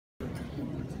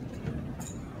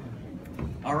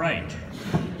All right,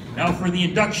 now for the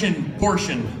induction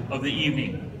portion of the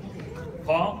evening.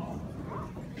 Paul?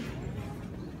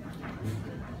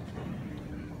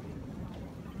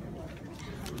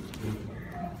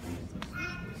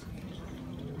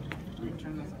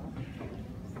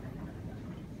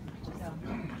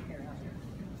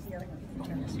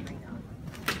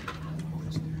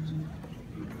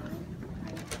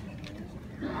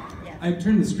 I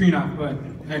turned the screen off, but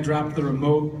I dropped the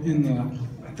remote in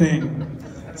the thing.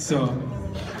 So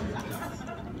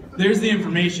there's the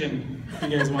information if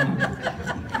you guys want.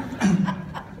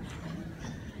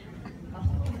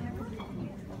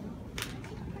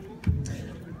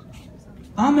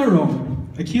 On their own,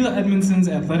 Akilah Edmondson's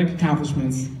athletic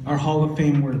accomplishments are Hall of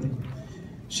Fame worthy.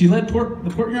 She led the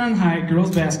Port Huron High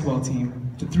girls basketball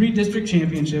team to 3 district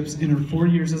championships in her 4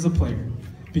 years as a player,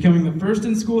 becoming the first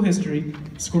in school history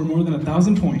to score more than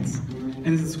 1,000 points, and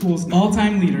is the school's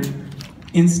all-time leader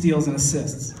in steals and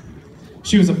assists.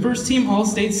 She was a first-team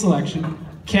All-State selection,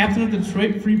 captain of the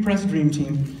Detroit Free Press Dream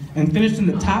Team, and finished in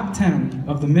the top 10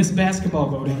 of the Miss Basketball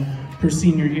voting her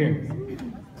senior year.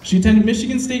 She attended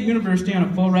Michigan State University on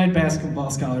a full-ride basketball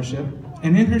scholarship,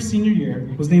 and in her senior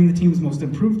year was named the team's most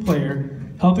improved player,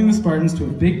 helping the Spartans to a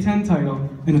Big Ten title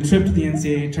and a trip to the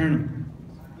NCAA tournament.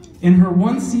 In her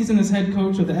 1 season as head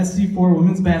coach of the SC4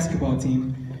 women's basketball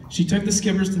team, she took the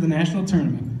Skippers to the national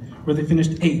tournament, where they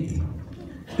finished 8th.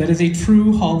 That is a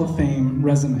true Hall of Fame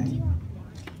resume.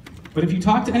 But if you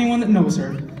talk to anyone that knows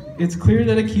her, it's clear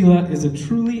that Akilah is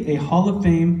truly a Hall of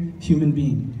Fame human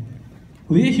being.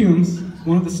 Leah Humes,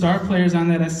 one of the star players on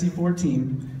that SC4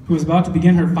 team, who was about to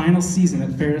begin her final season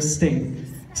at Ferris State,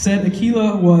 said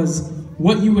Akilah was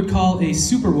what you would call a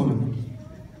superwoman.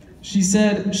 She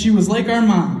said she was like our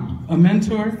mom, a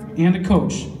mentor and a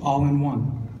coach, all in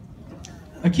one.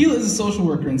 Akilah is a social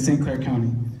worker in St. Clair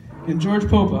County, and George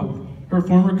Popa, her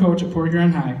former coach at Port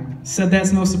Huron High, said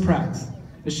that's no surprise,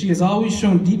 as she has always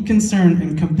shown deep concern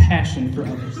and compassion for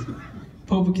others.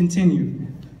 Popa continued,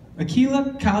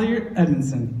 Akilah Collier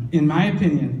Edmondson, in my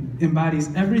opinion, embodies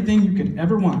everything you could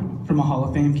ever want from a Hall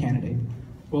of Fame candidate.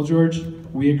 Well, George,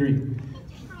 we agree.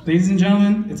 Ladies and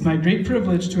gentlemen, it's my great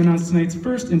privilege to announce tonight's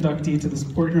first inductee to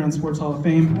the Port Huron Sports Hall of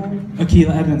Fame,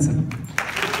 Akilah Edmondson.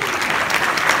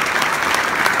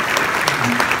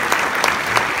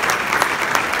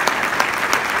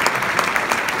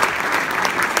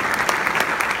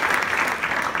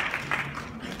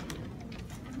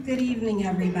 Good evening,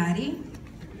 everybody.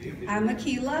 I'm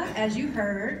Akilah, as you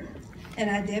heard, and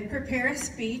I did prepare a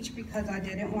speech because I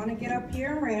didn't want to get up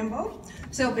here and ramble,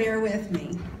 so bear with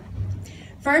me.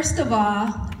 First of all,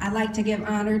 I'd like to give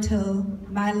honor to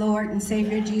my Lord and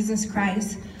Savior Jesus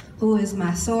Christ, who is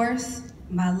my source,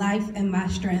 my life, and my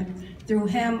strength. Through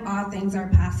him, all things are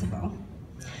possible.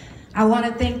 I want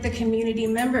to thank the community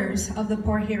members of the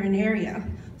Port Huron area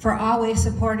for always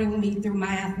supporting me through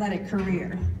my athletic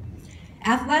career.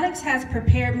 Athletics has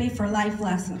prepared me for life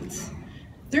lessons.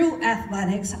 Through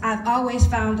athletics, I've always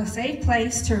found a safe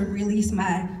place to release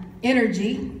my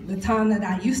energy, the ton that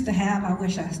I used to have. I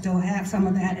wish I still had some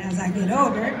of that as I get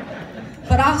older,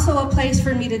 but also a place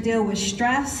for me to deal with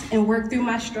stress and work through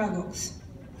my struggles.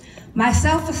 My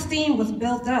self-esteem was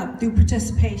built up through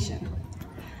participation.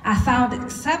 I found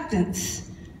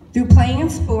acceptance through playing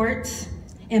sports,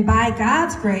 and by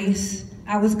God's grace,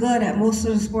 I was good at most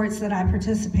of the sports that I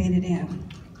participated in.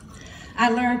 I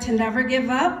learned to never give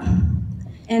up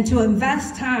and to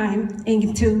invest time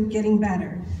into getting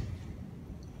better.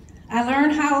 I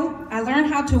learned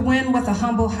how to win with a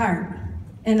humble heart,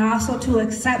 and also to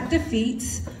accept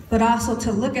defeats, but also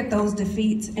to look at those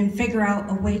defeats and figure out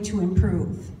a way to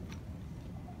improve.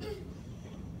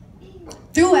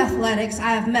 Through athletics, I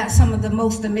have met some of the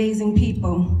most amazing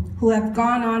people who have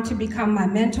gone on to become my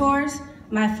mentors,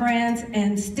 my friends,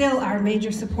 and still are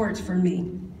major supports for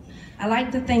me. I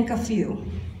like to thank a few.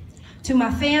 To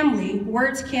my family,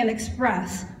 words can't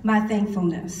express my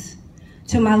thankfulness.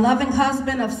 To my loving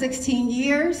husband of 16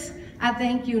 years, I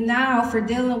thank you now for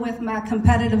dealing with my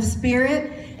competitive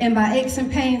spirit and my aches and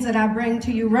pains that I bring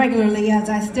to you regularly as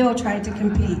I still try to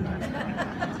compete.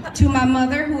 To my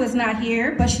mother, who is not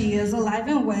here, but she is alive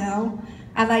and well,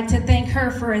 I'd like to thank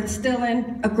her for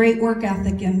instilling a great work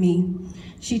ethic in me.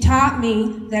 She taught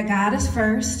me that God is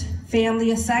first, family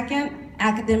is second,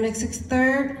 academics is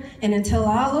third, and until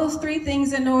all those 3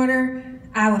 things in order,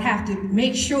 I would have to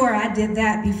make sure I did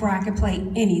that before I could play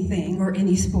anything or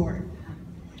any sport.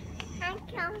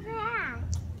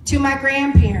 To my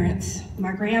grandparents,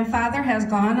 my grandfather has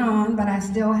gone on, but I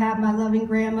still have my loving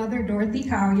grandmother, Dorothy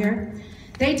Collier.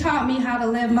 They taught me how to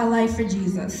live my life for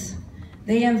Jesus.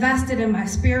 They invested in my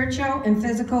spiritual and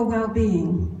physical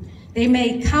well-being. They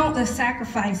made countless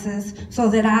sacrifices so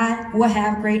that I would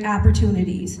have great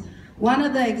opportunities. One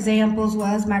of the examples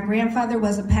was my grandfather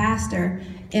was a pastor,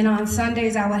 and on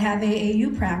Sundays I would have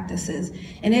AAU practices.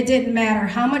 And it didn't matter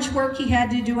how much work he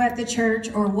had to do at the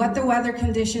church or what the weather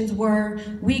conditions were,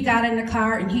 we got in the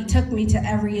car and he took me to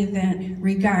every event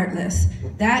regardless.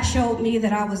 That showed me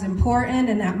that I was important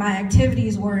and that my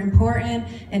activities were important,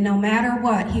 and no matter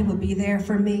what, he would be there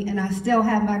for me, and I still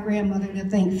have my grandmother to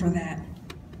thank for that.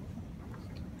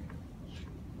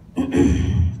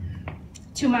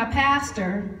 To my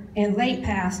pastor and late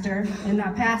pastor, and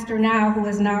my pastor now, who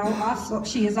is now also,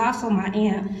 she is also my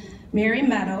aunt, Mary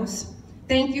Meadows,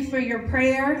 thank you for your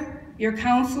prayer, your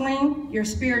counseling, your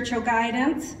spiritual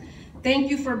guidance. Thank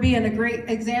you for being a great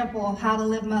example of how to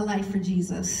live my life for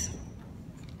Jesus.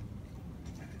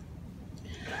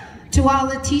 To all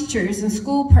the teachers and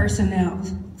school personnel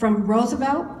from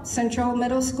Roosevelt Central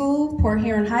Middle School, Port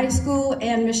Huron High School,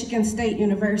 and Michigan State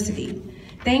University.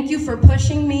 Thank you for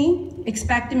pushing me,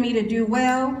 expecting me to do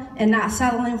well, and not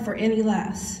settling for any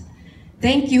less.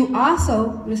 Thank you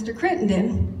also, Mr.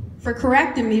 Crittenden, for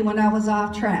correcting me when I was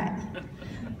off track.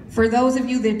 For those of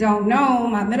you that don't know,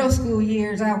 my middle school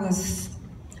years, I was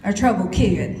a trouble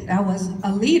kid. I was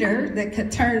a leader that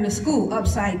could turn the school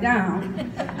upside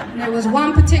down. And there was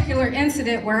one particular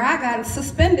incident where I got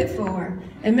suspended for,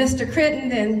 and Mr.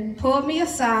 Crittenden pulled me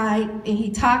aside and he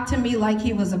talked to me like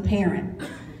he was a parent.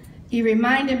 He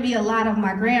reminded me a lot of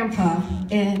my grandpa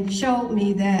and showed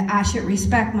me that I should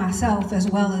respect myself as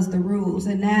well as the rules,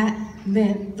 and that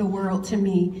meant the world to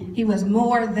me. He was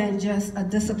more than just a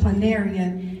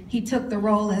disciplinarian. He took the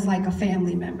role as like a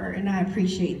family member, and I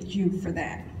appreciate you for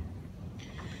that.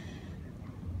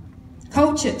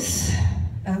 Coaches,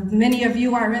 many of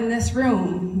you are in this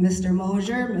room, Mr.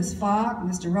 Mosier, Ms. Falk,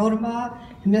 Mr. Rodema,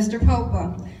 and Mr.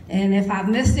 Popa. And if I've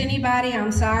missed anybody,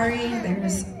 I'm sorry.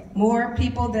 There's more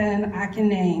people than I can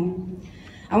name.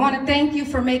 I want to thank you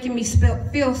for making me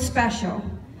feel special.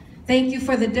 Thank you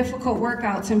for the difficult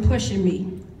workouts and pushing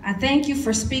me. I thank you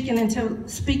for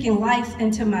speaking life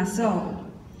into my soul.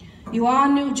 You all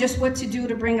knew just what to do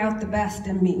to bring out the best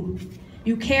in me.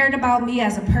 You cared about me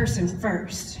as a person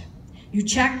first. You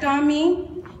checked on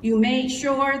me. You made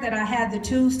sure that I had the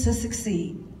tools to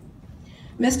succeed.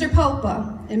 Mr.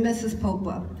 Popa and Mrs.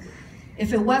 Popa,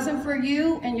 if it wasn't for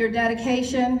you and your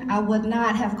dedication, I would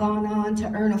not have gone on to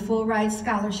earn a full ride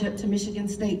scholarship to Michigan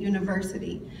State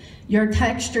University. Your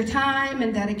extra time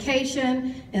and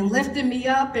dedication and lifting me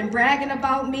up and bragging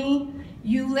about me,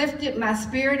 you lifted my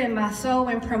spirit and my soul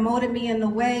and promoted me in a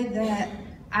way that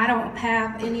I don't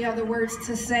have any other words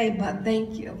to say but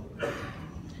thank you.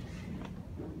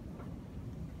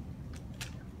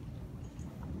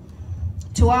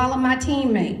 To all of my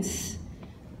teammates,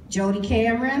 Jody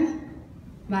Cameron,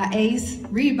 my ace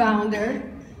rebounder,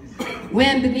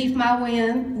 wind beneath my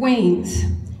wings.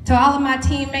 To all of my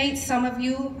teammates, some of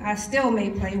you I still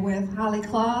may play with, Holly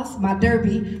Claus, my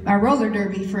roller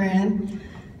derby friend.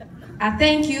 I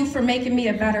thank you for making me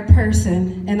a better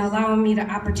person and allowing me the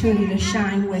opportunity to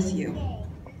shine with you.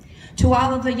 To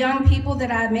all of the young people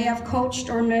that I may have coached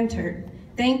or mentored,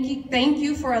 thank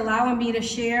you for allowing me to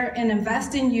share and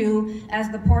invest in you as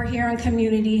the Port Huron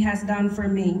community has done for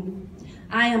me.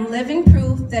 I am living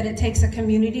proof that it takes a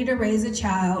community to raise a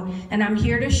child, and I'm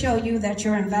here to show you that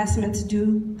your investments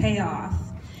do pay off.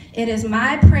 It is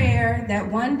my prayer that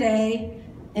one day,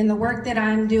 in the work that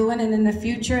I'm doing and in the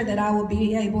future, that I will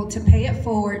be able to pay it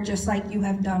forward just like you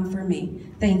have done for me.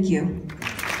 Thank you.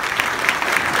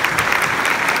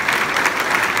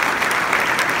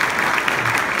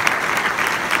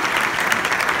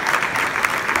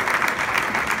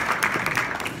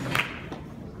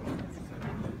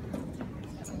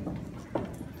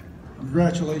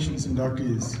 Congratulations,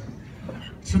 inductees.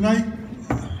 Tonight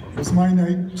was my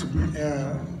night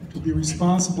to be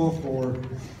responsible for,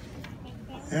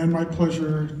 and my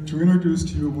pleasure to introduce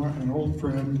to you an old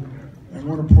friend and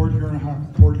one of Port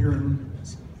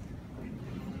Huron's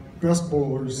best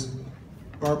bowlers,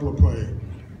 Barb LaPlay.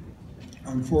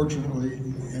 Unfortunately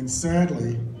and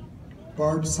sadly,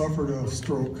 Barb suffered a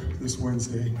stroke this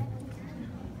Wednesday,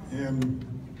 and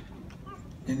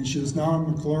she is now in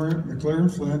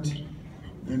McLaren Flint,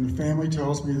 and the family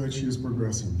tells me that she is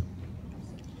progressing.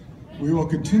 We will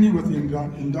continue with the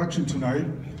induction tonight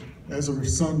as her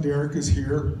son Derek is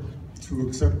here to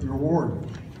accept the award.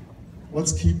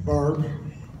 Let's keep Barb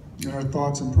in our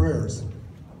thoughts and prayers.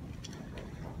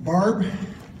 Barb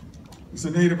is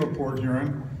a native of Port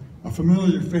Huron, a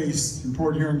familiar face in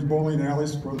Port Huron's bowling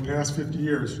alleys for the past 50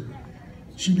 years.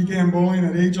 She began bowling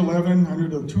at age 11 under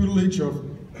the tutelage of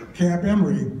Cap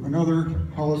Emery, another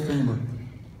Hall of Famer.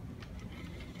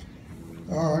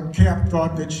 Cap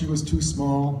thought that she was too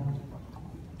small,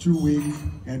 too weak,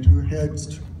 and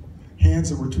hands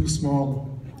that were too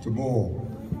small to bowl.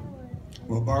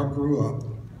 Well, Barb grew up,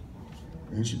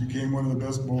 and she became one of the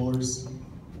best bowlers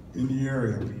in the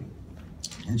area.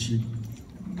 And she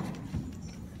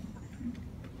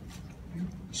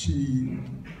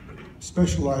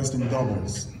specialized in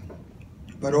doubles.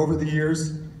 But over the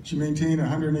years, she maintained a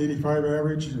 185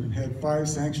 average and had 5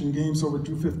 sanctioned games over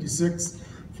 256,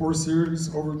 4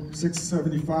 series over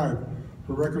 675.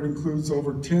 Her record includes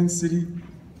over 10 city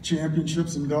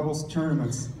championships in doubles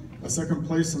tournaments, a second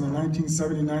place in the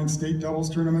 1979 state doubles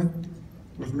tournament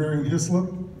with Marion Hislop,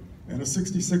 and a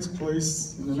 66th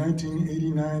place in the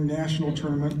 1989 national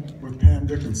tournament with Pam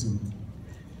Dickinson.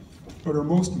 But her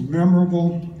most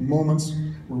memorable moments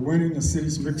were winning the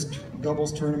city's mixed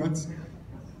doubles tournaments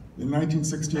in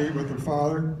 1968 with her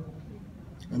father,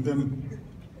 and then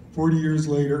 40 years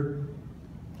later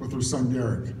with her son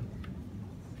Derek.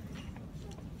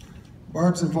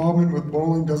 Barb's involvement with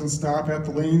bowling doesn't stop at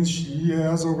the lanes. She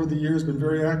has, over the years, been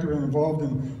very active and involved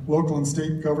in local and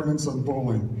state governance of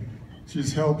bowling.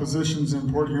 She's held positions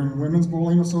in Port Huron Women's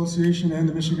Bowling Association and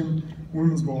the Michigan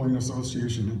Women's Bowling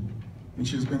Association. And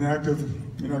she's been active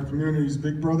in our community's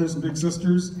Big Brothers and Big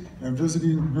Sisters and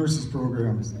visiting nurses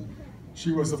programs.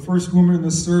 She was the first woman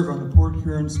to serve on the Port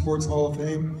Huron Sports Hall of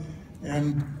Fame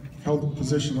and held the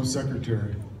position of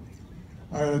secretary.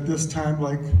 I'd at this time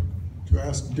like to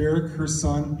ask Derek, her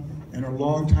son, and her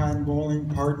longtime bowling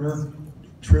partner,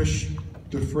 Trish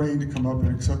Dufresne, to come up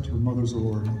and accept her mother's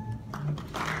award.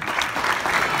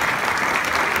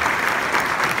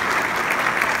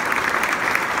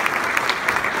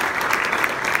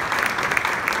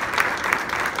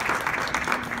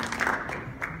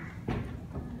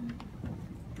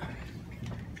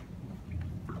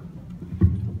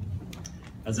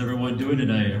 How's everyone doing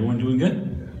today? Everyone doing good?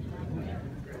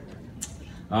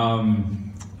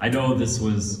 I know this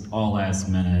was all last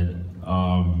minute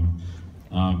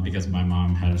because my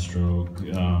mom had a stroke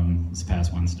this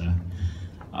past Wednesday.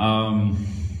 I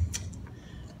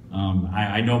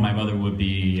know my mother would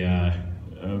be,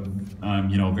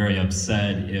 very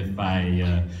upset if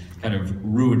I kind of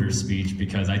ruined her speech,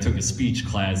 because I took a speech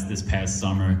class this past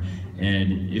summer,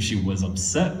 and if she was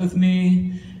upset with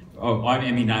me,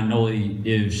 not only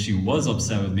if she was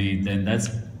upset with me, then that's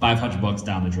 $500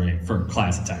 down the drain for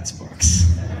class of textbooks.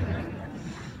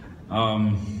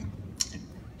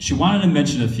 She wanted to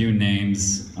mention a few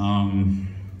names, but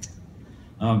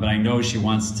I know she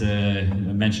wants to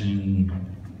mention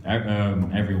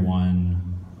everyone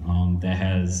that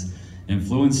has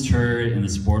influenced her in the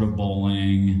sport of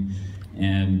bowling,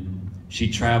 and she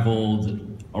traveled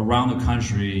around the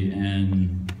country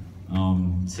and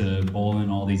to bowl in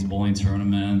all these bowling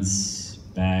tournaments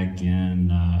back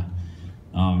in,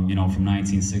 from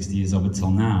 1960s up until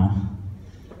now.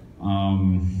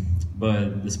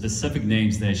 But the specific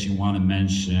names that she wanted to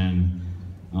mention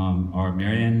are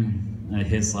Marion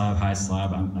Hislop,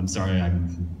 I'm sorry,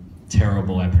 I'm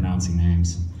terrible at pronouncing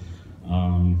names.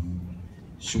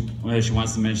 She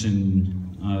wants to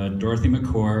mention Dorothy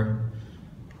McCord.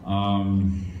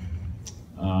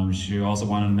 She also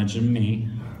wanted to mention me,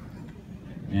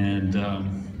 and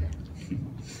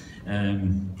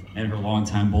her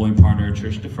longtime bowling partner,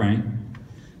 Trish Dufresne.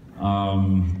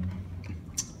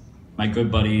 My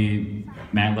good buddy,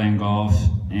 Matt Langolf,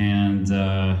 and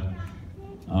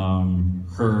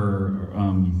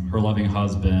her loving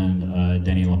husband,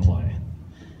 Denny LaPlay,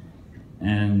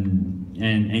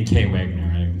 and Kay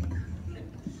Wagner.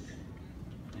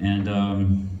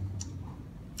 And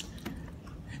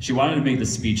she wanted to make the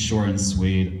speech short and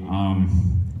sweet,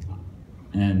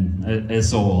 and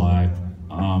so will I.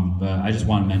 But I just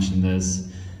want to mention this.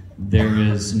 There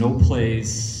is no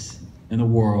place in the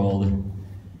world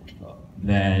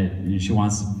that she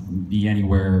wants to be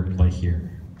anywhere but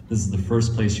here. This is the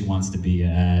first place she wants to be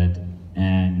at,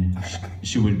 and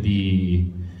she would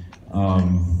be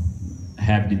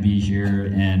happy to be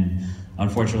here. And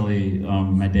unfortunately,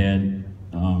 my dad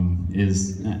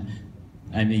he's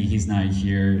not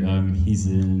here. He's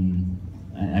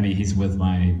with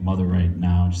my mother right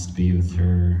now, just to be with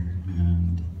her.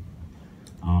 And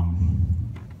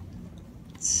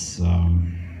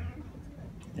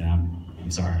yeah,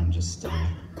 I'm sorry, I'm just,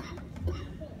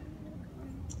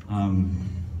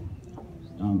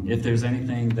 if there's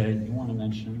anything that you want to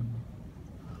mention.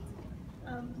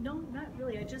 No, not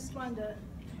really. I just wanted to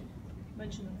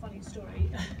mention a funny story.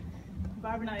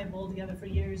 Barb and I have bowled together for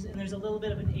years, and there's a little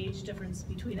bit of an age difference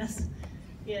between us.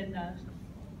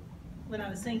 When I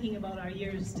was thinking about our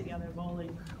years together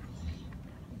bowling,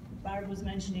 Barb was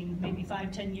mentioning maybe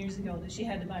 5-10 years ago that she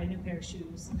had to buy a new pair of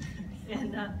shoes.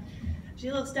 And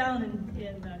she looks down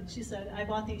and she said, I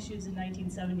bought these shoes in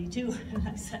 1972. And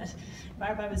I said,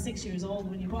 Barb, I was 6 years old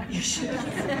when you bought your shoes.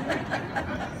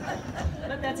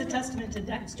 But that's a testament to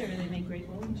Dexter. They make great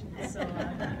bowling shoes. So,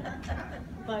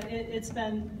 but it's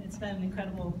been an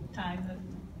incredible time.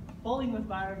 Bowling with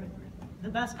Barb, the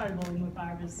best part of bowling with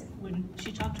Barb is when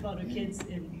she talked about her kids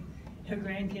and her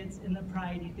grandkids and the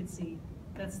pride you could see.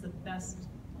 That's the best,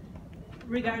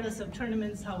 regardless of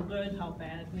tournaments, how good, how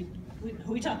bad.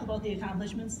 We talk about the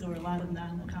accomplishments. There were a lot of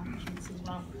non-accomplishments as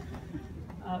well.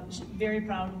 She's very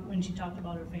proud when she talked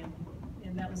about her family,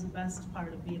 and that was the best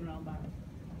part of being around Barb.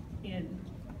 And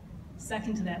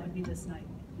second to that would be this night,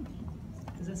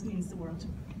 because this means the world to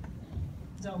her.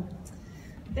 So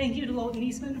thank you to Lowton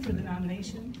Eastman for the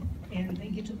nomination, and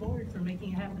thank you to the board for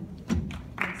making it happen.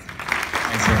 Thanks.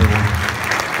 Thanks, everyone.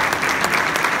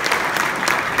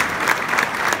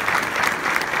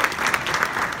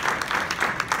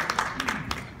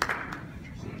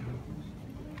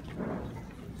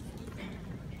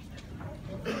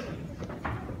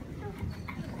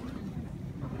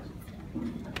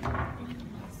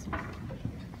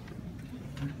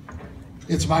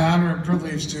 It's my honor and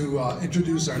privilege to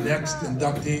introduce our next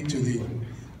inductee to the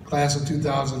class of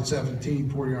 2017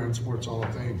 Port Huron Sports Hall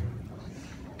of Fame.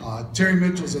 Terry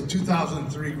Mitchell is a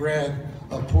 2003 grad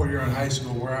of Port Huron High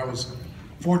School, where I was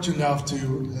fortunate enough to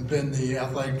have been the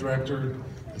athletic director,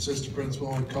 assistant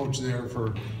principal, and coach there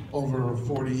for over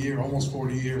 40 years, almost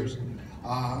 40 years.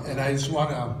 And I just want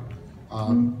to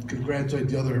congratulate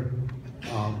the other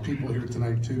people here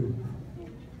tonight too.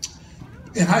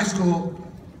 In high school,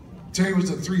 Terry was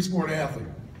a three-sport athlete.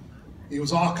 He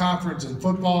was all conference in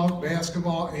football,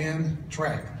 basketball, and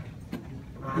track.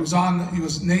 He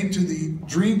was named to the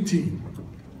Dream Team.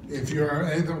 If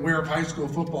you're aware of high school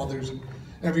football,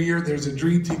 every year there's a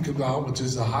Dream Team comes out, which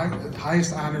is the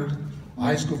highest honor a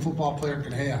high school football player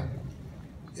can have.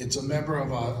 It's a member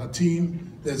of a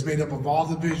team that's made up of all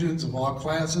divisions, of all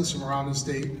classes from around the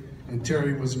state, and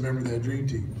Terry was a member of that Dream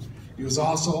Team. He was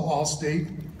also all-state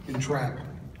in track.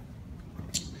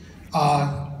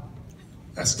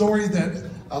 A story that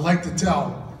I like to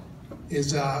tell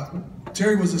is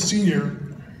Terry was a senior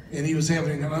and he was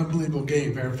having an unbelievable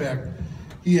game. Matter of fact,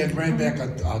 he had ran back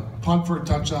a punt for a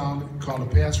touchdown, called a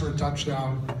pass for a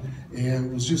touchdown,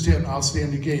 and was just having an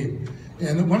outstanding game.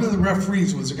 And one of the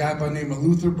referees was a guy by the name of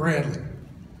Luther Bradley.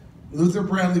 Luther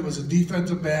Bradley was a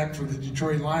defensive back for the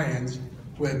Detroit Lions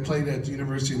who had played at the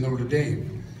University of Notre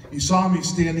Dame. He saw me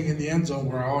standing in the end zone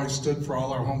where I always stood for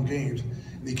all our home games.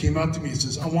 And he came up to me and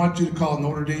says, I want you to call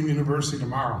Notre Dame University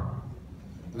tomorrow.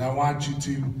 And I want you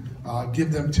to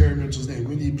give them Terry Mitchell's name.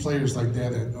 We need players like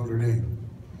that at Notre Dame.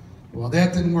 Well,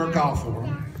 that didn't work out for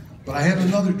him. But I had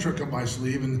another trick up my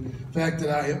sleeve. And the fact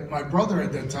that my brother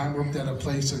at that time worked at a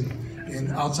place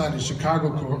outside of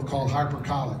Chicago called Harper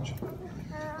College.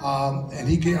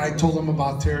 And I told him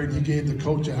about Terry, and he gave the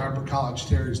coach at Harper College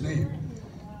Terry's name.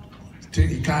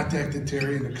 He contacted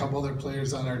Terry and a couple other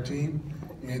players on our team,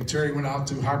 and Terry went out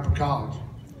to Harper College.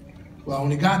 Well,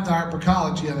 when he got to Harper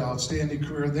College, he had an outstanding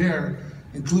career there,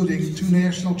 including 2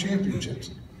 national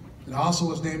championships. And also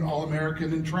was named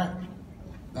All-American in track.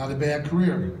 Not a bad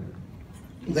career.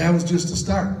 That was just the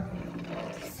start.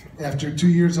 After 2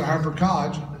 years at Harper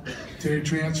College, Terry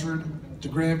transferred to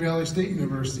Grand Valley State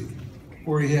University,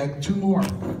 where he had 2 more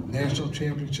national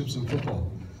championships in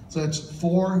football. So that's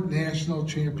 4 national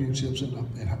championships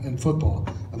in football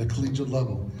on a collegiate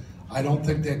level. I don't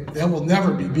think that will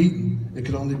never be beaten. It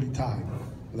could only be tied.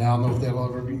 And I don't know if that'll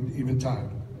ever be even tied.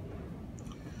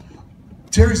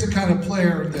 Terry's the kind of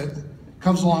player that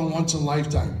comes along once in a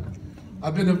lifetime.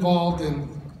 I've been involved in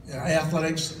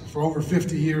athletics for over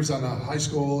 50 years on a high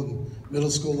school and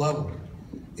middle school level.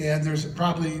 And there's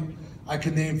probably, I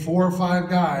can name 4 or 5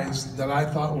 guys that I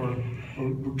thought were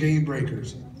game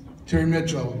breakers. Terry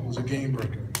Mitchell was a game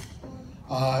breaker.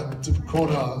 To quote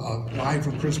a line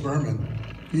from Chris Berman,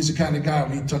 he's the kind of guy,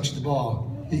 when he touched the ball,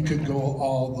 he could go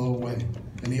all the way,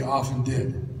 and he often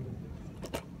did.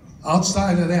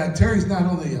 Outside of that, Terry's not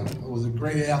only was a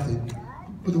great athlete,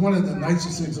 but one of the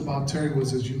nicest things about Terry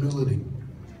was his humility.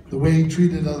 The way he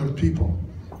treated other people,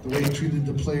 the way he treated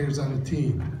the players on the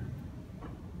team.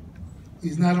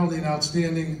 He's not only an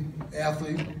outstanding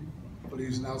athlete, but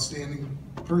he's an outstanding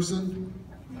person,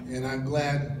 and I'm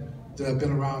glad to have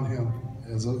been around him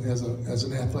as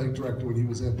an athletic director when he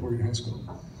was at Port Huron High School.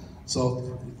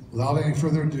 So, without any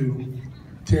further ado,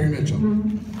 Terry Mitchell.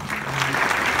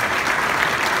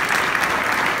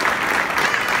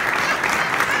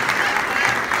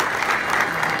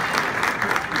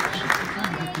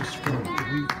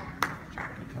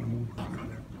 Kind of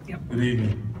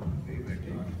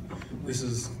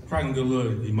probably gonna get a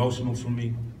little emotional for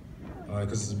me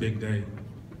because it's a big day.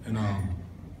 And I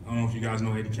don't know if you guys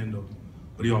know Eddie Kendall,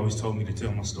 but he always told me to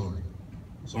tell my story.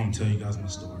 So I'm gonna tell you guys my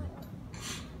story.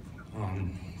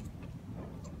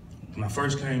 When I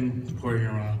first came to Port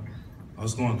Huron, I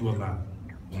was going through a lot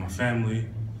with my family.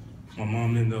 My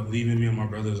mom ended up leaving me and my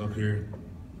brothers up here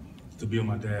to be with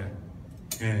my dad.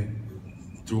 And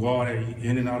through all that,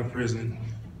 in and out of prison,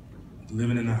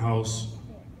 living in a house,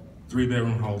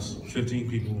 3-bedroom house, 15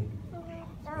 people.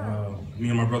 Me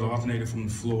and my brother alternated from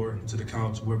the floor to the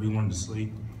couch wherever we wanted to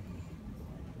sleep.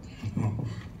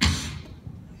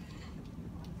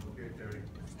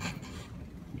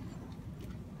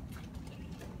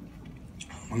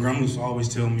 My grandma used to always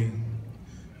tell me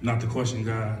not to question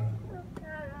God,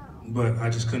 but I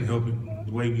just couldn't help it,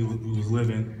 the way we was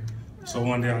living. So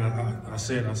one day I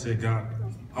said, God,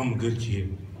 I'm a good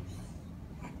kid.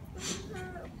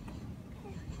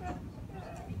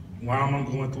 Why am I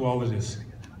going through all of this?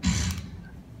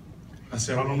 I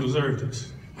said, I don't deserve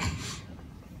this.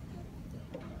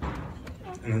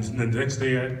 And then the next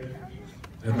day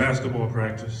at basketball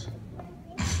practice,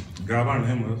 God behind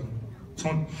him was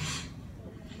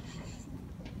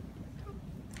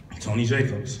Tony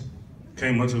Jacobs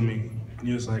came up to me and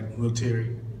he was like, look,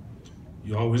 Terry,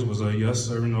 you always was a yes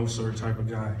sir, no sir type of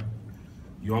guy.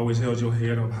 You always held your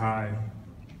head up high.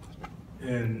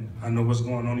 And I know what's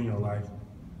going on in your life.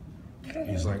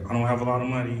 He's like, I don't have a lot of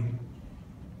money,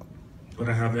 but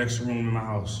I have extra room in my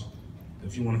house.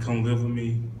 If you want to come live with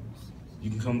me, you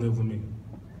can come live with me.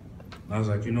 And I was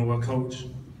like, you know what, Coach?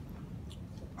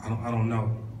 I don't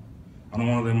know. I don't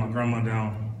want to let my grandma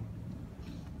down,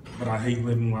 but I hate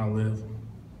living where I live.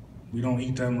 We don't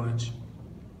eat that much,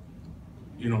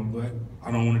 you know, but I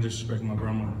don't want to disrespect my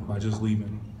grandma by just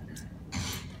leaving.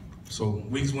 So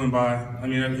weeks went by. I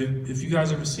mean, if you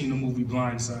guys ever seen the movie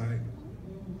Blind Side,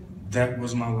 that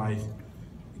was my life.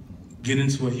 Get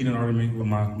into a heated argument with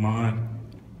my aunt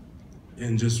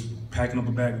and just packing up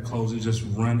a bag of clothes and just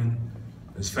running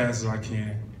as fast as I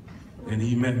can. And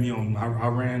he met me I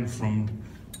ran from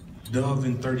Dove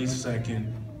in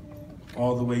 32nd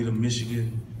all the way to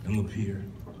Michigan and Lapeer.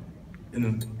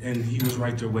 And he was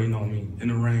right there waiting on me in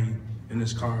the rain, in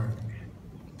his car,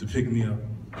 to pick me up.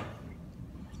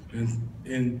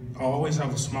 And I always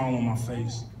have a smile on my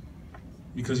face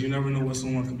because you never know what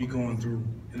someone could be going through.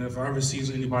 And if I ever see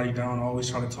anybody down, I always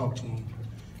try to talk to them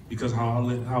because how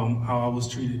I was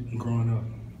treated growing up.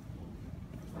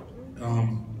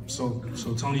 So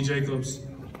Tony Jacobs,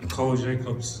 Nicole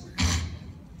Jacobs,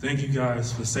 thank you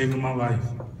guys for saving my life.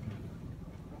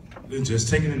 And just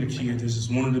taking in the kid that just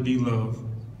wanted to be loved.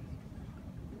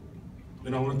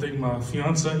 And I want to thank my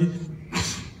fiance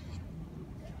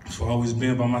for always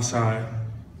being by my side.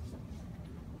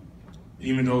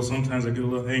 Even though sometimes I get a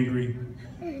little angry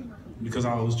because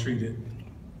I was treated,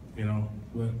 you know,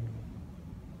 but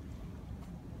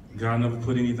God never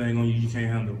put anything on you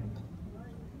can't handle.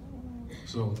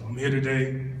 So I'm here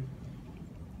today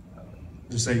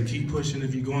to say keep pushing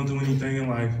if you're going through anything in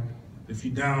life. If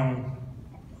you're down,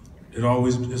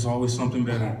 it's always something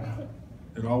better.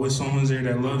 There's always someone there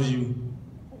that loves you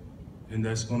and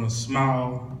that's gonna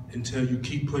smile and tell you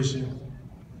keep pushing.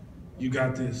 You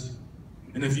got this.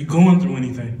 And if you're going through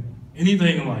anything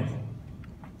in life,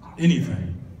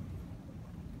 anything,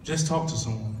 just talk to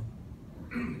someone.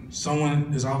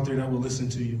 Someone is out there that will listen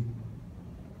to you.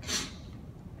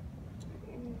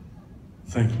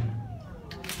 Thank you.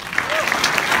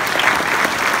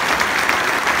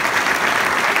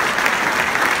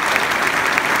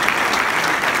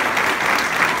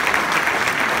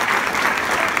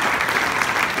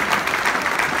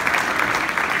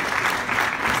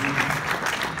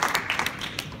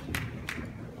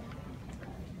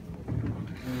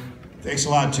 Thanks a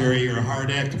lot, Terry. You're a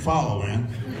hard act to follow, man.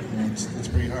 It's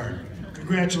pretty hard.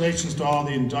 Congratulations to all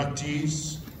the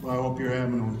inductees. Well, I hope you're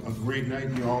having a great night.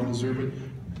 You all deserve it.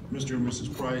 Mr. and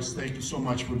Mrs. Price, thank you so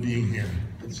much for being here.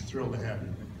 It's a thrill to have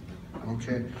you.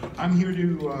 Okay, I'm here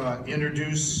to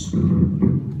introduce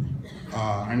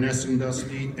our next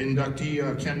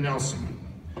inductee, Ken Nelson.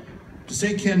 To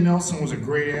say Ken Nelson was a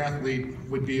great athlete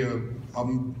would be a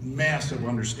massive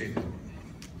understatement.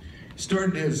 He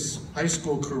started his high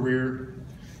school career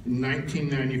in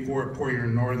 1994 at Port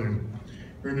Huron Northern,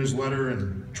 earned his letter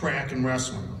in track and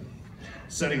wrestling,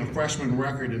 setting a freshman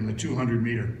record in the 200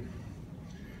 meter.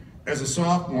 As a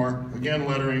sophomore, again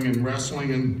lettering in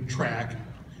wrestling and track,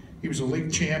 he was a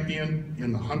league champion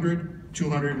in the 100,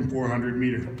 200, and 400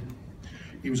 meter.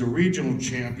 He was a regional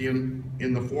champion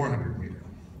in the 400 meter,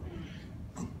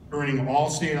 earning all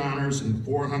state honors in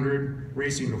 400,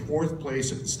 racing to 4th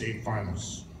place at the state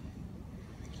finals.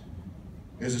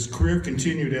 As his career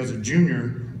continued as a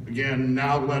junior, again,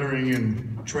 now lettering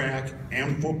in track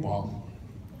and football,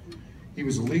 he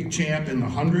was a league champ in the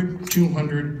 100,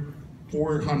 200,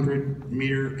 400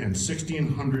 meter, and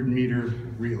 1600 meter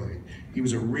relay. He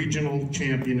was a regional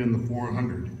champion in the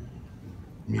 400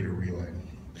 meter relay.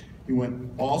 He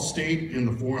went all-state in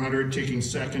the 400, taking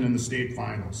second in the state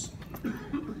finals.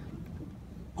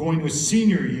 Going to his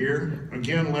senior year,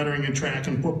 again lettering in track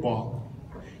and football,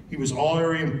 he was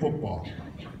all-area in football.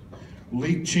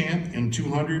 League champ in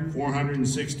 200, 400, and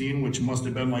 16, which must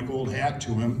have been like old hat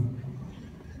to him.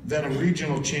 Then a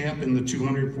regional champ in the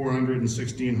 200, 400, and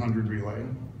 1600 relay.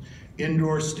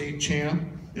 Indoor state champ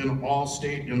in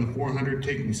all-state in the 400,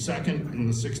 taking second in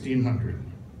the 1600.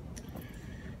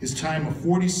 His time of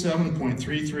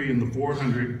 47.33 in the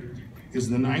 400 is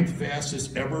the 9th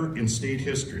fastest ever in state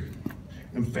history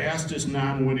and fastest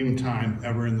non-winning time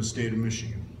ever in the state of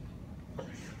Michigan.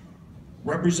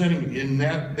 Representing in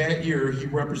that year, he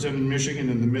represented Michigan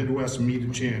in the Midwest Meet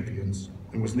of Champions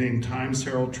and was named Times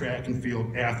Herald Track and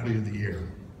Field Athlete of the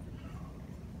Year.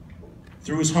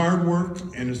 Through his hard work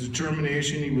and his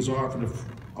determination, he was offered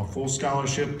a full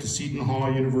scholarship to Seton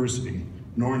Hall University,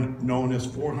 known as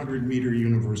 400 Meter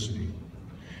University.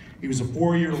 He was a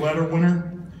 4-year letter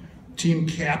winner, team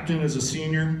captain as a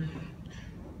senior.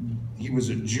 He was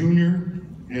a junior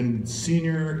and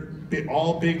senior,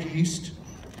 all Big East,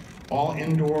 all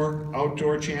indoor,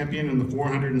 outdoor champion in the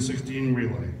 416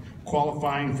 relay,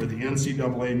 qualifying for the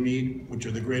NCAA meet, which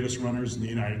are the greatest runners in the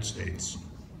United States.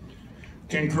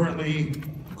 Ken currently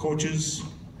coaches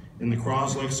in the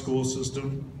Croslex school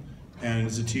system and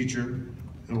is a teacher,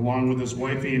 and along with his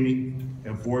wife Amy,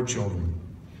 have 4 children.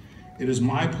 It is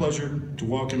my pleasure to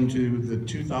welcome to the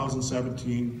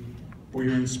 2017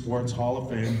 Huron Sports Hall of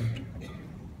Fame,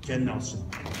 Ken Nelson.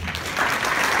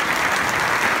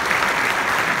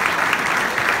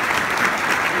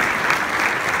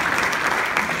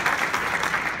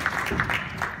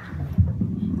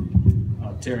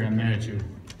 Terry, I'm mad at you.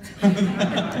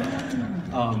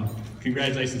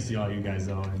 Congratulations to all you guys,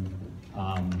 though.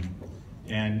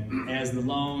 And as the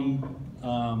lone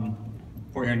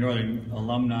Port Huron Northern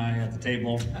alumni at the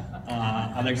table,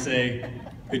 I'd like to say,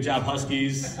 good job,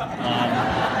 Huskies, on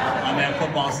that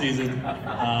football season.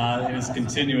 And it's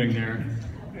continuing there.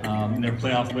 Their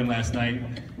playoff win last night,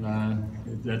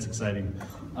 that's exciting.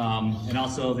 And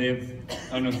also, I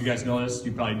don't know if you guys know this,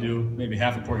 you probably do, maybe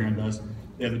half of Port Huron does.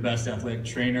 They have the best athletic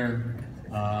trainer,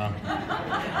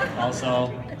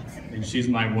 also, and she's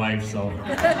my wife, so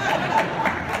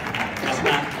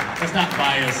that's not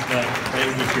biased, but that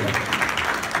is the truth.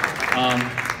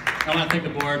 I want to thank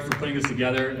the board for putting this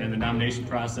together and the nomination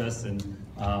process, and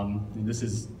this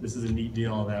is a neat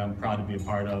deal that I'm proud to be a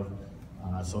part of.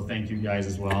 So thank you guys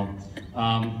as well.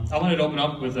 I wanted to open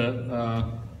up with a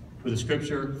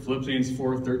scripture, Philippians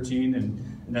 4:13, and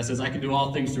that says, "I can do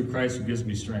all things through Christ who gives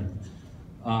me strength."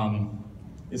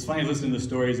 It's funny listening to the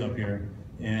stories up here,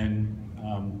 and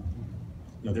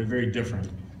they're very different,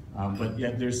 but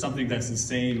yet there's something that's the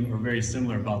same or very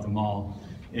similar about them all.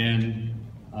 And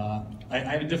I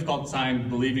had a difficult time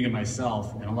believing in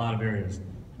myself in a lot of areas.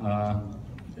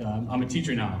 I'm a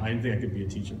teacher now. I didn't think I could be a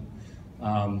teacher.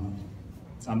 I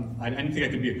didn't think I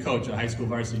could be a coach, a high school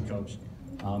varsity coach.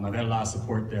 I've had a lot of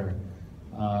support there.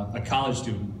 A college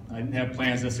student. I didn't have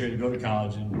plans necessarily to go to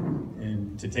college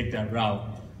and to take that route.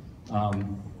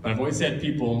 But I've always had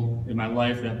people in my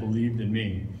life that believed in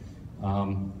me.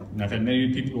 And I've had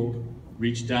many people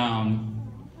reach down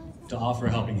to offer a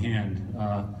helping hand.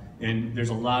 And there's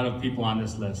a lot of people on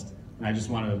this list. And I just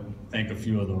want to thank a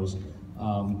few of those.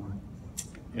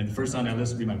 And the first on that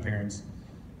list would be my parents.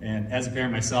 And as a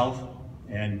parent myself,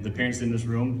 and the parents in this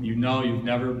room, you've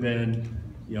never been,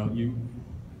 you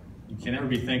can never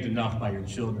be thanked enough by your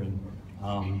children.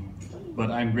 But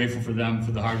I'm grateful for them,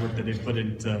 for the hard work that they put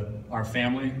into our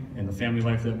family and the family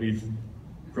life that we've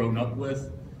grown up with,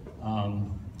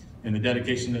 and the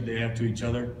dedication that they have to each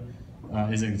other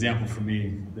is an example for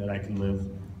me that I can live.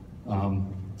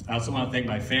 I also want to thank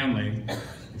my family,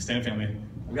 extended family.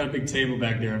 I've got a big table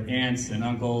back there of aunts and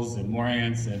uncles and more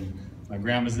aunts, and my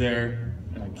grandma's there,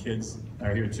 and my kids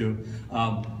are here too.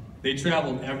 They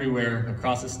traveled everywhere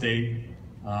across the state.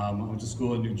 I went to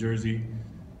school in New Jersey.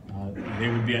 They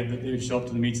would show up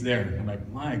to the meets there. I'm like,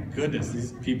 my goodness,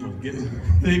 these people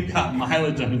they've got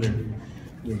mileage under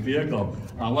their vehicle.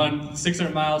 I went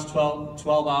 600 miles,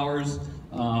 12 hours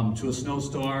to a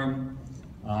snowstorm,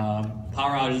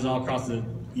 power outages all across the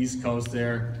East Coast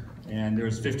there, and there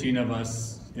was 15 of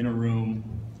us in a room,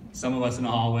 some of us in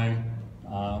a hallway,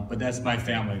 but that's my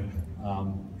family.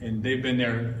 And they've been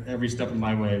there every step of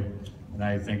my way, and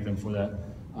I thank them for that.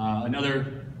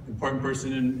 Another important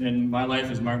person in my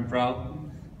life is Martin Prout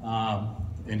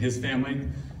and his family.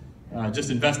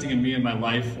 Just investing in me in my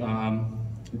life.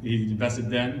 He invested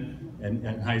then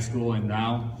at high school and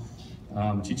now,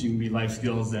 teaching me life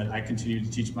skills that I continue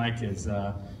to teach my kids,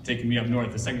 taking me up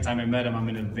north. The second time I met him, I'm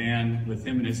in a van with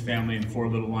him and his family and 4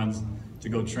 little ones to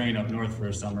go train up north for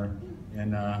a summer.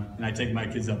 And I take my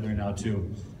kids up there now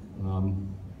too.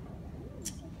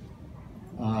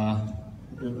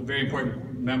 A very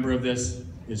important member of this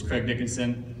is Craig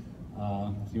Dickinson.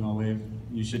 If you want to wave,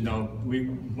 you should know.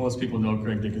 Most people know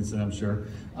Craig Dickinson, I'm sure.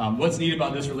 What's neat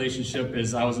about this relationship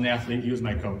is I was an athlete, he was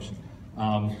my coach.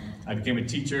 I became a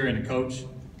teacher and a coach.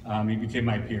 He became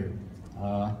my peer.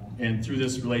 And through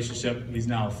this relationship, he's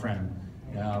now a friend.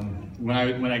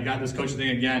 When I got this coaching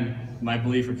thing again, my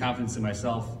belief or confidence in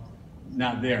myself,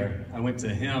 not there. I went to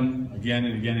him again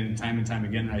and again and time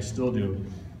again, and I still do.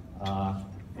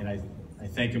 And I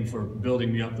thank him for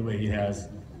building me up the way he has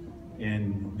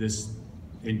in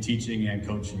teaching and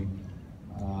coaching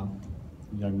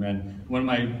young men. One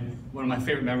of my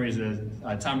favorite memories is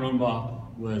Tom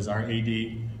Rodenbaugh was our AD.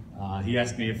 He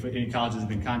asked me if any colleges have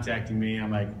been contacting me.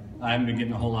 I'm like, I haven't been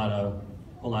getting a whole lot of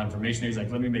information. He's like,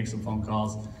 let me make some phone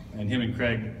calls. And him and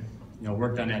Craig,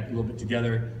 worked on that a little bit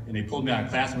together. And they pulled me out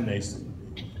of class one day,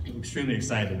 extremely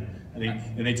excited.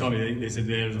 And they told me, they said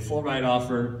there's a full ride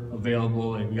offer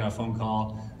available, and we got a phone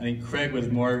call. I think Craig was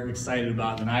more excited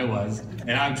about it than I was.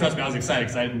 And trust me, I was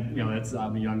excited, because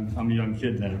I'm a young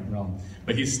kid then.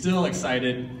 But he's still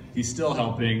excited, he's still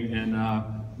helping, and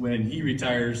when he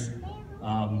retires,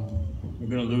 we're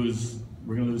gonna lose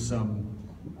some,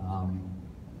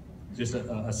 just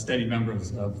a steady member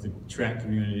of the track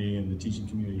community and the teaching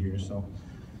community here. So,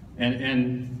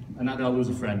 and not that I'll lose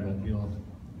a friend, but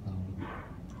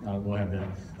we'll have that.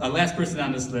 Last person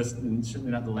on this list, and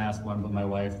certainly not the last one, but my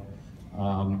wife.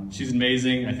 She's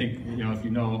amazing. I think, if you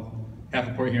know, half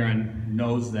of Port Huron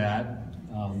knows that.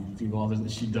 Through all that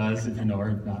she does, if you know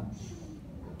her, if not,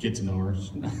 get to know her.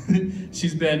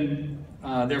 She's been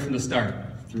there from the start,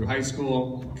 through high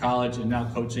school, college, and now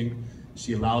coaching.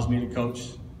 She allows me to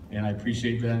coach, and I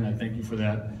appreciate that, and I thank you for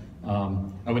that.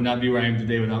 I would not be where I am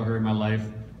today without her in my life,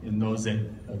 and those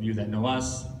of you that know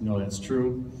us know that's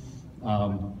true.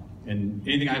 And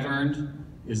anything I've earned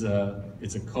it's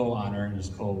a co-honor and it's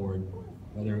co-award,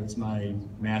 whether it's my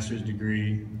master's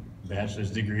degree,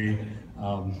 bachelor's degree,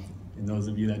 and those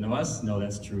of you that know us know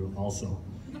that's true also.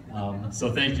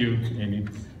 So thank you, Amy.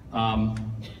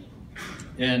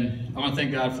 And I want to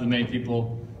thank God for the many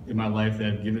people in my life that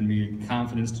have given me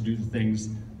confidence to do the things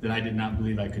that I did not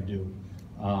believe I could do,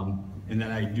 and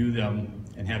that I do them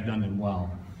and have done them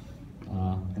well.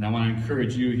 And I want to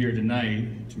encourage you here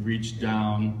tonight to reach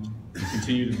down and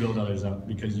continue to build others up,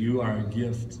 because you are a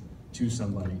gift to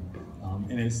somebody.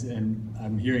 And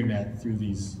I'm hearing that through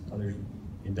these other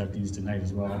inductees tonight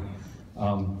as well.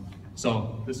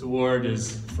 So this award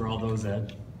is for all those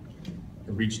that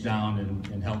have reached down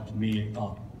and helped me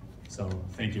up. So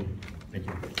thank you. Thank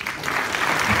you.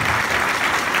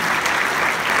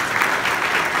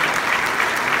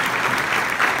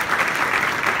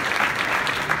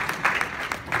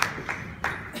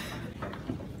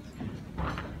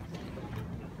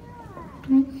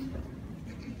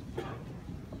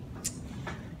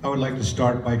 I would like to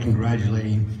start by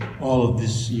congratulating all of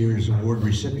this year's award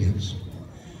recipients.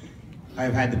 I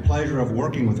have had the pleasure of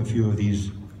working with a few of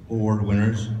these award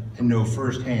winners and know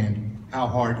firsthand how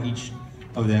hard each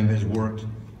of them has worked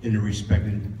in their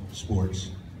respective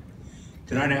sports.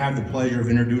 Tonight I have the pleasure of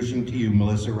introducing to you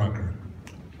Melissa Rucker.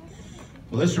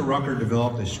 Melissa Rucker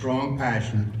developed a strong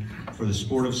passion for the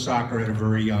sport of soccer at a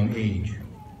very young age.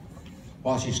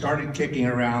 While she started kicking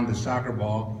around the soccer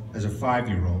ball as a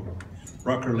 5-year-old,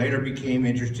 Rucker later became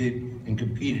interested and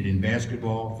competed in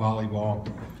basketball,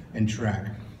 volleyball, and track.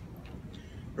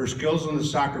 Her skills on the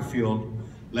soccer field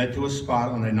led to a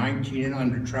spot on a 19 and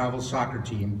under travel soccer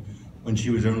team when she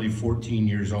was only 14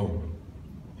 years old.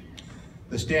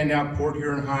 The standout Port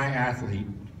Huron High athlete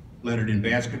lettered in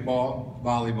basketball,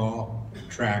 volleyball,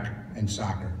 track, and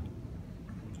soccer.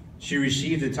 She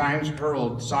received the Times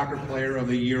Herald Soccer Player of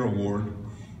the Year award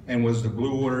and was the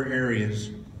Blue Water area's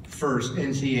first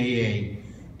NCAA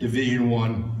Division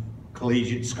I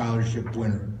collegiate scholarship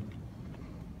winner.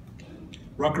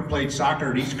 Rucker played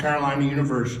soccer at East Carolina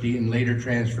University and later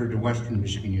transferred to Western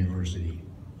Michigan University.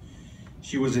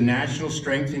 She was a National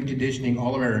Strength and Conditioning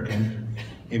All-American,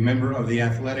 a member of the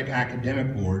Athletic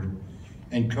Academic Board,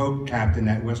 and co-captain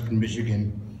at Western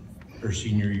Michigan her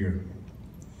senior year.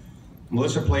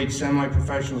 Melissa played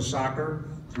semi-professional soccer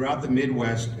throughout the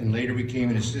Midwest and later became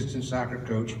an assistant soccer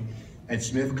coach at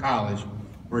Smith College,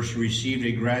 where she received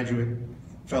a graduate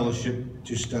fellowship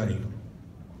to study.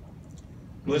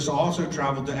 Melissa also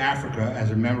traveled to Africa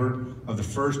as a member of the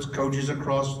first Coaches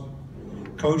Across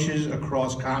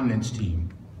Continents team.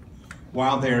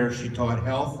 While there, she taught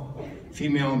health,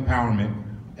 female empowerment,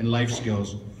 and life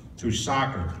skills through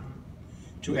soccer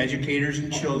to educators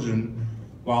and children,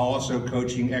 while also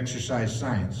coaching exercise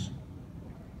science.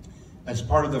 As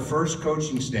part of the first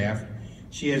coaching staff,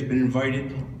 she has been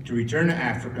invited to return to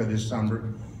Africa this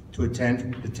summer to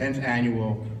attend the 10th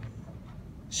annual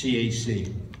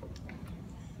CAC.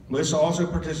 Melissa also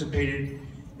participated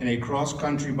in a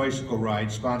cross-country bicycle ride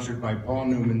sponsored by Paul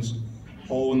Newman's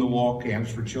Hole in the Wall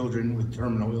camps for children with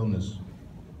terminal illness.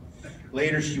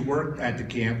 Later, she worked at the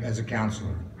camp as a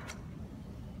counselor.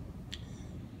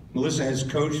 Melissa has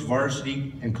coached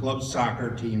varsity and club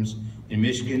soccer teams in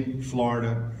Michigan,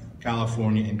 Florida,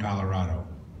 California, and Colorado.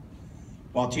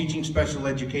 While teaching special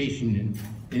education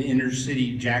in inner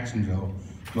city Jacksonville,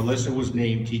 Melissa was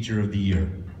named Teacher of the Year.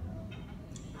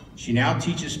 She now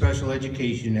teaches special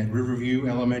education at Riverview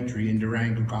Elementary in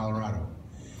Durango, Colorado,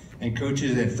 and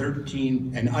coaches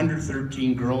an under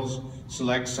 13 girls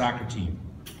select soccer team.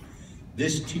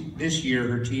 This year,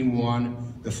 her team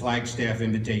won the Flagstaff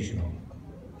Invitational.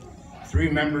 3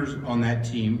 members on that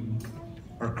team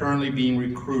are currently being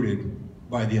recruited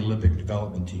by the Olympic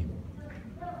development team.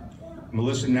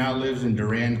 Melissa now lives in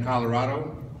Durand,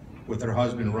 Colorado, with her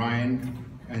husband Ryan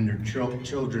and their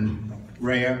children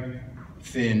Rhea,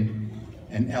 Finn,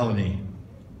 and Eleni.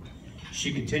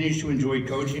 She continues to enjoy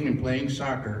coaching and playing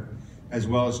soccer, as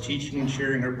well as teaching and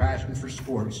sharing her passion for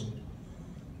sports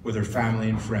with her family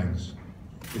and friends.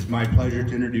 It's my pleasure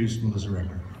to introduce Melissa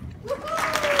Recker.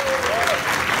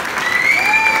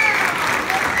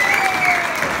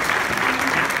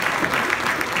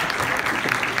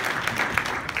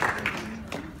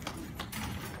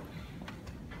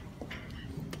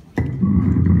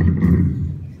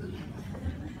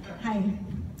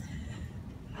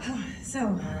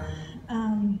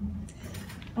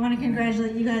 I want to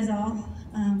congratulate you guys all.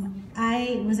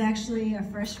 I was actually a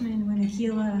freshman when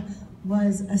Akila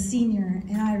was a senior,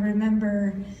 and I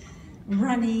remember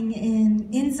running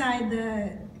inside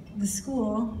the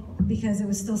school because it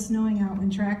was still snowing out when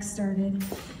track started.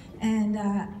 And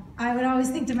I would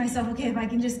always think to myself, okay, if I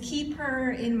can just keep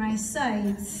her in my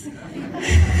sights,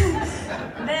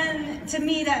 then to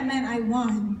me that meant I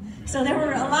won. So there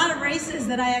were a lot of races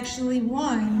that I actually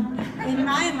won in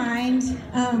my mind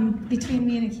between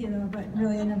me and Akila, but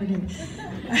really I never did.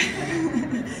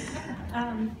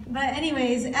 But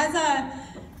anyways, as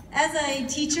a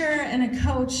teacher and a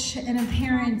coach and a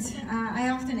parent, I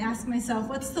often ask myself,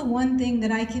 what's the one thing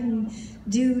that I can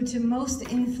do to most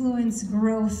influence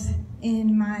growth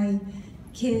in my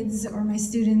kids or my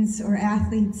students or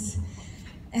athletes?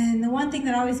 And the one thing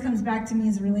that always comes back to me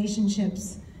is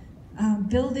relationships.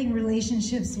 Building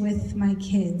relationships with my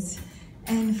kids.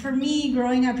 And for me,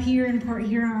 growing up here in Port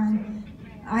Huron,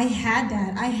 I had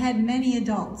that. I had many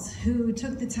adults who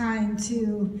took the time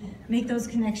to make those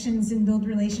connections and build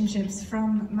relationships,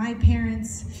 from my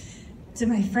parents to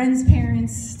my friends'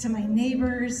 parents, to my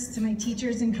neighbors, to my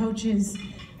teachers and coaches.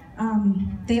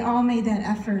 They all made that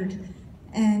effort.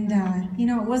 And you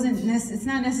know, it's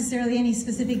not necessarily any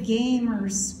specific game or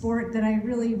sport that I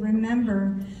really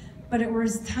remember, but it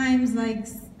was times like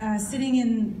sitting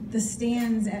in the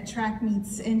stands at track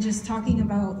meets and just talking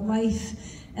about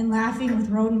life and laughing with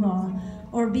Rodenball,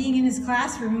 or being in his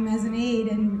classroom as an aide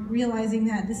and realizing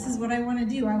that this is what I want to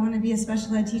do. I want to be a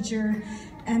special ed teacher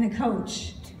and a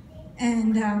coach.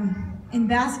 And in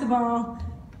basketball,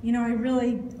 you know, I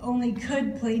really only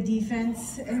could play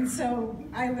defense, and so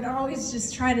I would always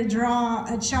just try to draw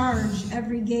a charge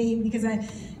every game, because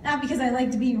not because I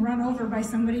liked being run over by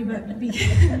somebody, but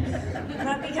because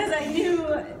I knew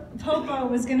Popo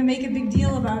was going to make a big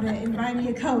deal about it and buy me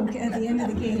a Coke at the end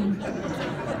of the game.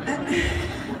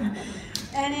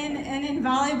 And in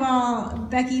volleyball,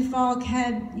 Becky Falk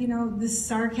had, you know, this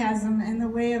sarcasm and the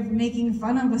way of making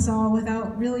fun of us all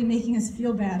without really making us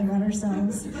feel bad about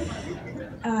ourselves.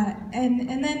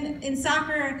 And then in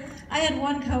soccer, I had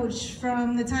one coach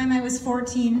from the time I was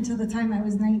 14 until the time I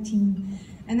was 19,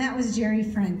 and that was Jerry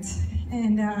Frent.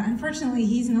 And unfortunately,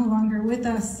 he's no longer with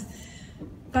us.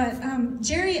 But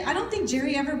I don't think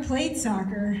Jerry ever played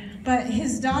soccer, but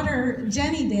his daughter,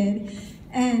 Jenny, did.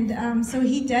 And so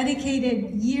he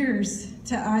dedicated years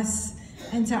to us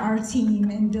and to our team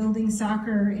and building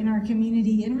soccer in our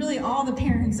community. And really all the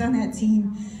parents on that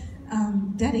team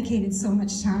dedicated so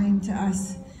much time to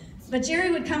us. But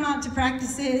Jerry would come out to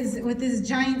practices with this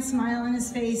giant smile on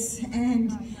his face,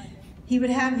 and he would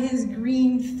have his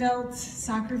green felt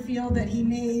soccer field that he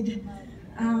made.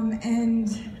 And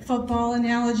football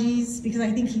analogies because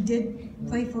I think he did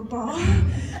play football.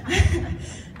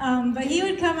 But he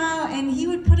would come out and he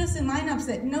would put us in lineups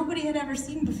that nobody had ever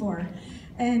seen before,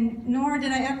 and nor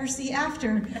did I ever see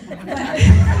after.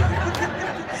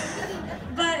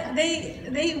 But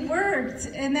they worked,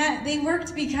 and that they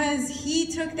worked because he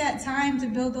took that time to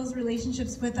build those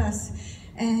relationships with us,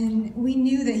 and we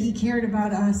knew that he cared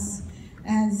about us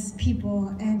as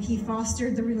people, and he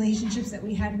fostered the relationships that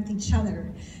we had with each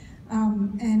other.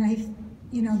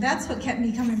 You know, that's what kept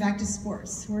me coming back to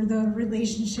sports, were the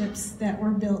relationships that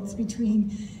were built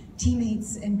between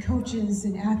teammates and coaches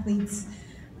and athletes.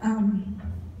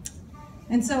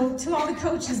 And so to all the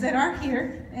coaches that are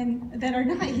here and that are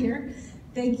not here,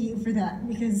 thank you for that,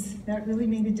 because that really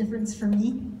made a difference for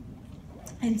me.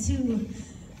 And to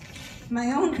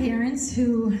my own parents,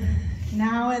 who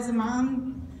now as a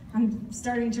mom, I'm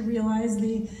starting to realize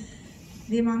the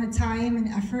amount of time and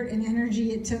effort and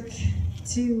energy it took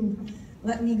to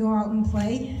let me go out and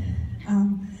play.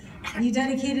 You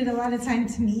dedicated a lot of time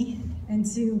to me and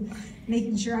to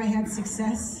making sure I had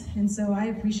success, and so I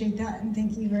appreciate that, and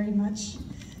thank you very much.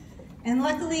 And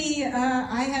luckily,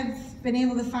 I have been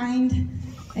able to find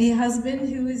a husband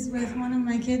who is with one of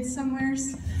my kids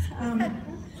somewheres,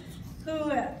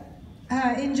 who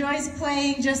enjoys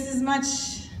playing just as much,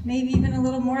 maybe even a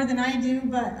little more than I do,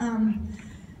 but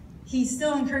he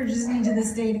still encourages me to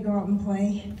this day to go out and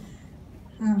play.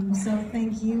 So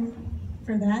thank you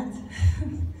for that.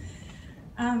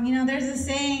 You know, there's a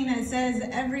saying that says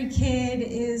every kid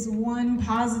is one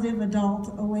positive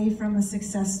adult away from a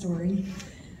success story.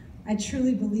 I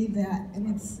truly believe that, and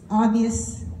it's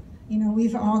obvious. You know,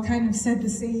 we've all kind of said the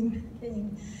same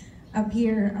thing up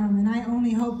here, and I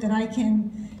only hope that I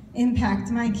can impact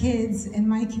my kids and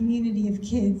my community of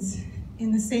kids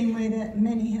in the same way that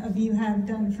many of you have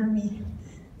done for me.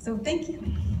 So thank you.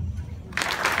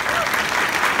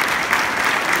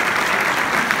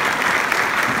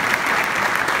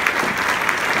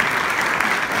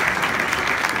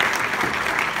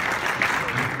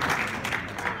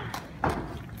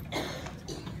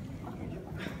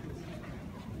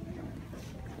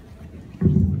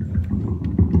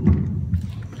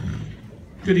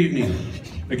 Good evening.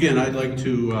 Again, I'd like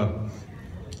to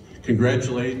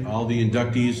congratulate all the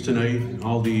inductees tonight,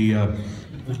 all the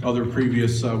other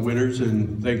previous winners,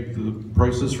 and thank the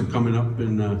Prices for coming up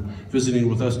and visiting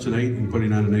with us tonight and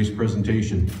putting on a nice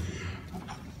presentation.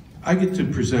 I get to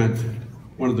present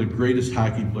one of the greatest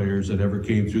hockey players that ever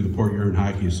came through the Port Huron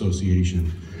Hockey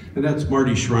Association, and that's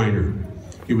Marty Schreiner.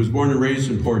 He was born and raised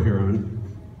in Port Huron,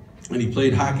 and he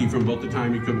played hockey from about the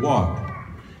time he could walk.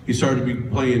 He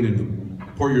started playing in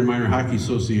Port Huron Minor Hockey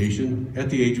Association at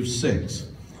the age of 6.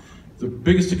 The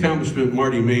biggest accomplishment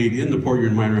Marty made in the Port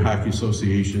Huron Minor Hockey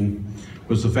Association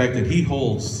was the fact that he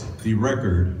holds the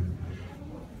record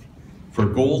for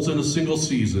goals in a single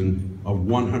season of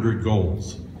 100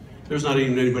 goals. There's not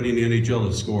even anybody in the NHL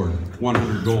that scored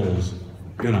 100 goals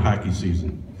in a hockey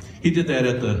season. He did that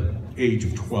at the age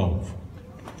of 12.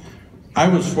 I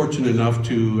was fortunate enough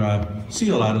to see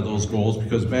a lot of those goals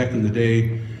because back in the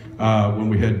day, when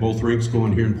we had both rinks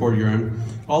going here in Port Huron,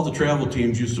 all the travel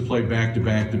teams used to play back to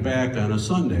back to back on a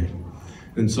Sunday.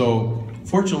 And so,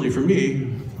 fortunately for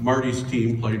me, Marty's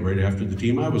team played right after the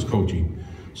team I was coaching.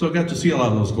 So I got to see a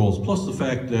lot of those goals, plus the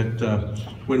fact that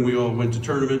when we all went to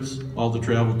tournaments, all the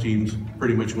travel teams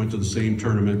pretty much went to the same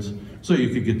tournaments, so you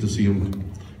could get to see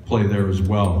them play there as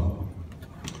well.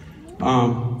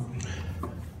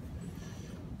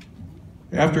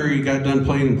 After he got done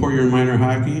playing in Port Huron Minor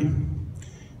Hockey,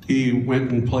 he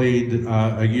went and played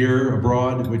a year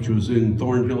abroad, which was in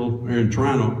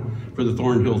Toronto, for the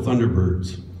Thornhill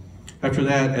Thunderbirds. After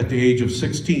that, at the age of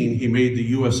 16, he made the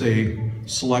USA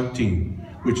Select Team,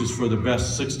 which is for the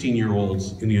best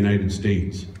 16-year-olds in the United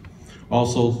States.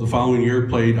 Also, the following year,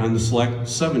 played on the Select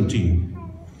 17.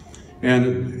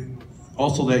 And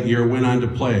also that year, went on to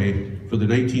play for the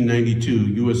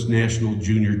 1992 U.S. National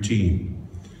Junior Team.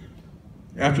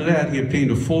 After that, he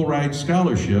obtained a full-ride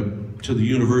scholarship to the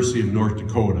University of North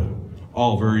Dakota.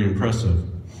 All very impressive.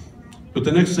 But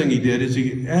the next thing he did is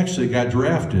he actually got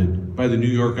drafted by the New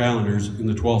York Islanders in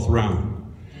the 12th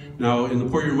round. Now, in the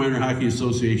Port Huron Minor Hockey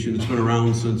Association, it's been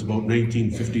around since about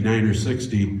 1959 or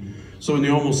 60. So in the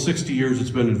almost 60 years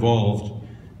it's been involved,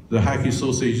 the Hockey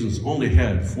Association's only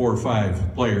had 4 or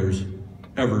 5 players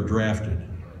ever drafted.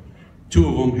 2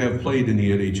 of them have played in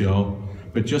the NHL,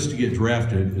 but just to get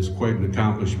drafted is quite an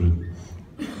accomplishment.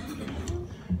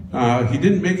 He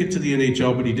didn't make it to the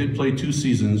NHL, but he did play 2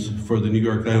 seasons for the New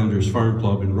York Islanders Farm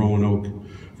Club in Roanoke,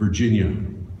 Virginia.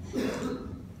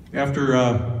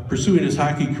 After pursuing his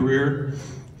hockey career,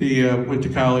 He went to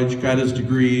college, got his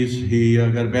degrees. He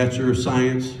got a Bachelor of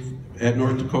Science at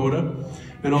North Dakota,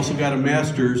 and also got a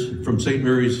master's from St.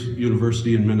 Mary's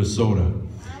University in Minnesota.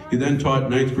 He then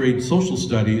taught 9th grade social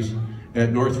studies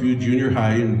at Northview Junior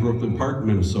High in Brooklyn Park,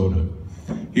 Minnesota.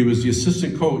 He was the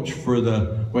assistant coach for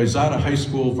the Wayzata High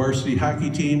School varsity hockey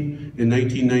team in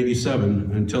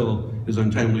 1997 until his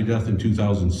untimely death in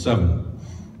 2007.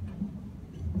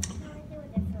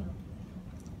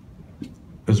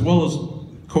 As well as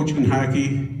coaching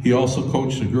hockey, he also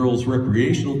coached a girls'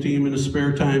 recreational team in his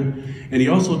spare time, and he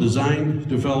also designed,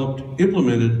 developed,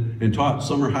 implemented, and taught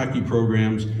summer hockey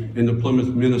programs in the Plymouth,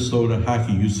 Minnesota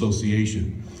Hockey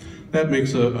Association. That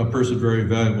makes a person very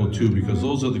valuable too, because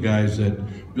those are the guys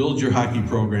that build your hockey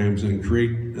programs and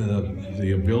create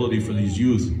the ability for these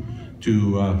youth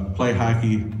to play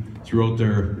hockey throughout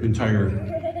their entire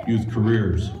youth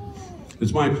careers.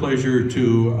 It's my pleasure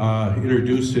to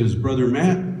introduce his brother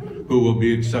Matt, who will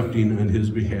be accepting on his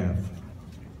behalf.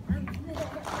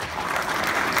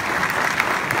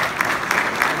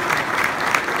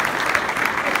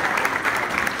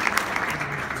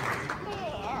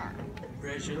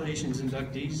 Congratulations,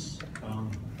 inductees.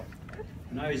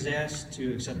 When I was asked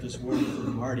to accept this award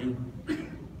for Marty,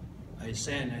 I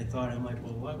sat and I thought, I'm like,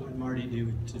 well, what would Marty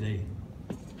do today?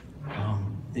 I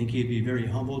think he'd be very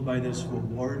humbled by this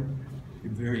award, be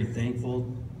very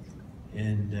thankful,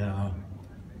 and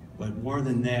but more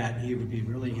than that, he would be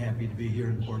really happy to be here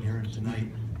in Port Huron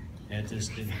tonight at this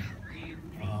dinner.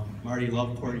 Marty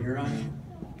loved Port Huron.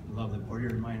 He loved the Port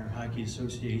Huron Minor Hockey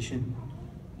Association.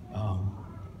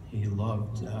 He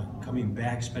loved coming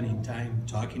back, spending time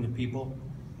talking to people,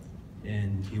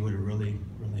 and he would have really,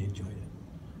 really enjoyed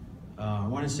it. I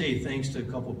want to say thanks to a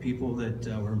couple people that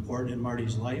were important in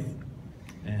Marty's life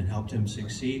and helped him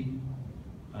succeed.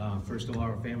 First of all,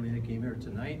 our family that came here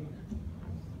tonight.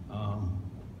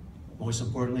 Most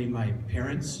importantly, my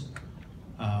parents,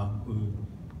 who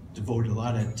devoted a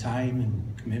lot of time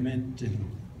and commitment. And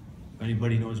if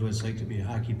anybody knows what it's like to be a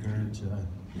hockey parent,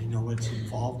 they know what's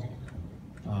involved.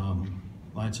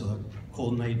 Lots of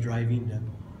cold night driving to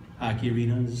hockey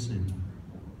arenas and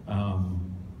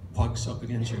pucks up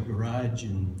against your garage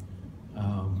and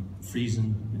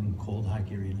freezing in cold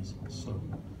hockey arenas. So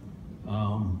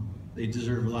they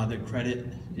deserve a lot of the credit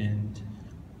and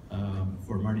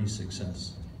for Marty's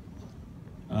success.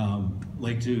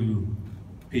 Like to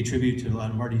pay tribute to a lot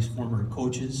of Marty's former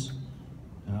coaches.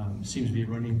 Seems to be a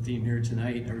running theme here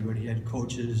tonight. Everybody had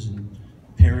coaches and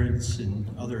parents and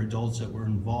other adults that were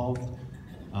involved.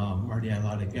 Marty had a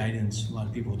lot of guidance. A lot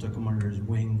of people took him under his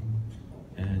wing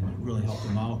and really helped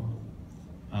him out.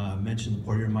 Mentioned the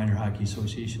Port Huron Minor Hockey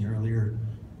Association earlier.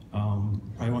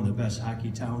 Probably one of the best hockey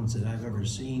towns that I've ever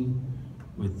seen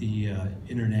with the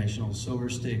International Silver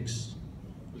Sticks.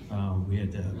 We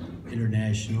had the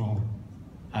International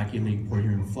Hockey League Port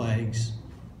Huron Flags.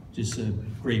 Just a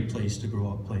great place to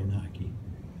grow up playing hockey.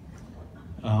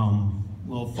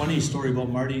 Well, funny story about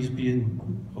Marty's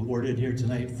being awarded here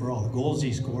tonight for all the goals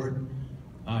he scored.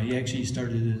 He actually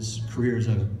started his career as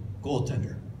a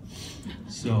goaltender.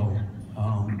 So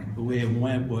the way it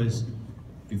went was,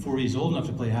 before he was old enough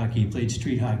to play hockey, he played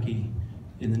street hockey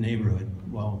in the neighborhood.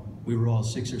 Well, we were all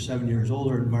 6 or 7 years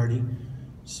older than Marty,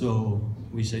 so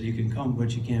we said, you can come,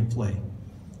 but you can't play.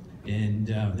 And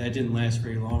that didn't last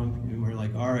very long. And we're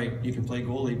like, all right, you can play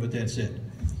goalie, but that's it.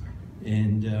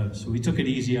 And so we took it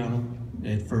easy on him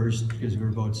at first, because we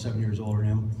were about 7 years older than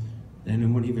him. And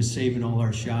then when he was saving all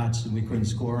our shots and we couldn't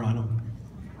score on him,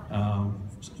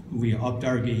 we upped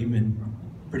our game, and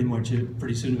pretty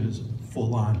soon it was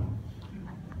full on.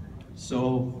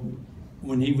 So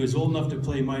when he was old enough to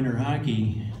play minor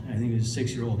hockey, I think it was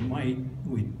 6-year-old Mike,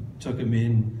 we took him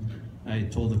in. I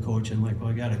told the coach, I'm like, well,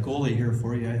 I got a goalie here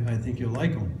for you. I think you'll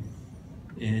like him.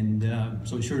 And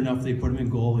so sure enough, they put him in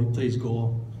goal. He plays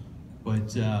goal.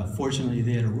 But fortunately,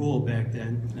 they had a rule back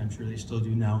then, and I'm sure they still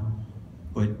do now,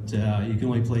 but you can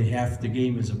only play half the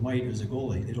game as a mite as a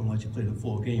goalie. They don't let you play the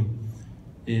full game.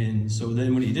 And so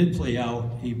then when he did play out,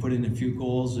 he put in a few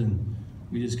goals, and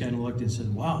we just kind of looked and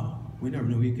said, wow, we never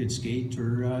knew he could skate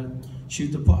or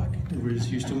shoot the puck. We were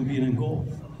just used to him being in goal.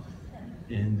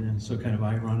 And so kind of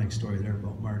ironic story there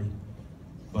about Marty.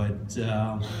 But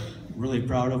really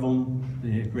proud of him.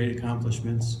 They had great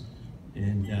accomplishments.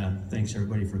 And thanks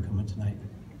everybody for coming tonight.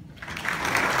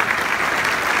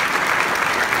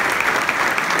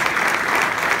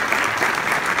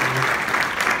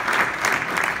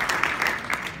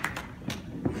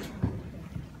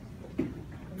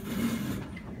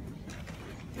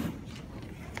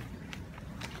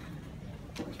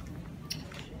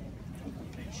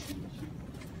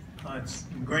 It's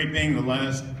great being the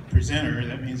last presenter,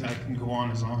 that means I can go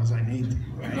on as long as I need to,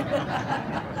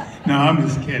 right? No, I'm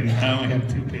just kidding. I only have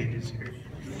 2 pages here.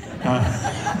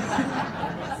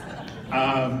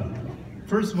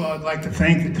 First of all, I'd like to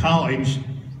thank the college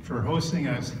for hosting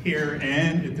us here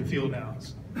and at the field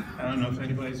house. I don't know if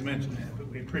anybody's mentioned that, but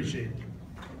we appreciate it.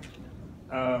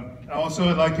 Also,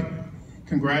 I'd like to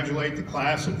congratulate the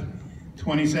class of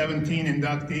 2017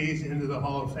 inductees into the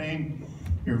Hall of Fame.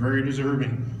 You're very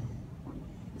deserving.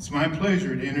 It's my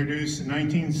pleasure to introduce the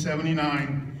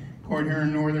 1979 Port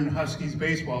Huron Northern Huskies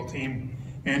baseball team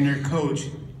and their coach,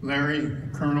 Larry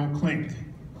Colonel Klink.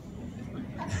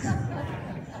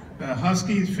 The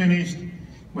Huskies finished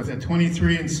with a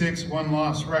 23-6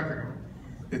 one-loss record.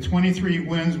 The 23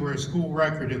 wins were a school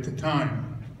record at the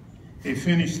time. They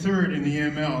finished 3rd in the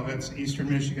EML, that's Eastern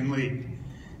Michigan League,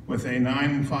 with a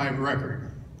 9-5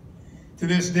 record. To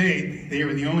this date, they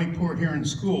are the only Port Huron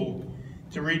school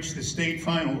to reach the state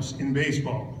finals in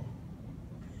baseball.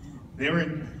 They were,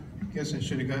 I guess I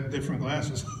should have got different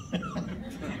glasses.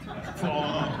 Fall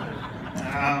off.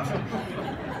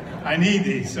 I need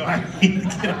these, so I need to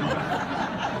get them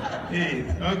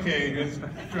on. Okay, let's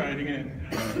try it again.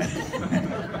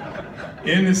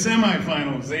 In the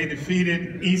semifinals, they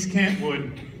defeated East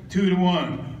Kentwood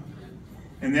 2-1,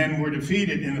 and then were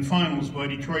defeated in the finals by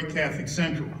Detroit Catholic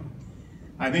Central.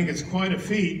 I think it's quite a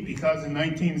feat because in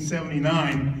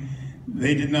 1979,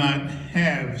 they did not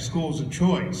have schools of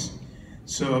choice.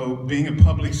 So being a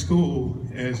public school,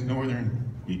 as Northern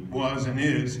was and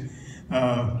is,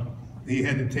 you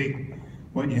had to take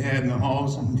what you had in the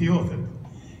halls and deal with it,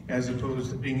 as opposed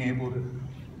to being able to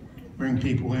bring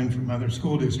people in from other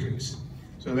school districts.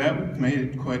 So that made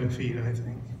it quite a feat, I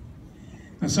think.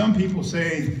 Now, some people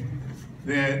say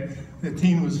that the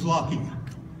team was lucky.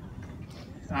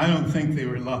 I don't think they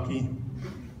were lucky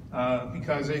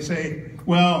because they say,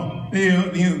 well, they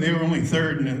were only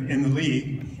 3rd in the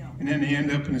league, and then they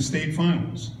end up in the state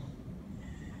finals.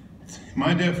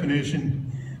 My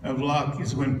definition of luck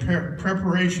is when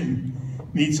preparation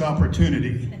meets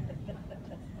opportunity.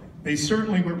 They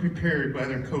certainly were prepared by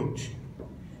their coach.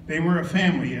 They were a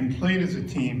family and played as a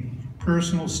team,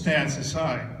 personal stats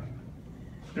aside.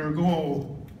 Their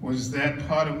goal was that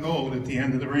pot of gold at the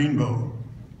end of the rainbow.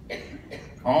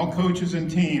 All coaches and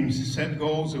teams set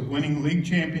goals of winning league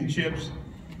championships,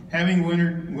 having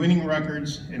winning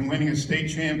records, and winning a state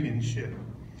championship.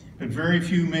 But very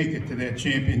few make it to that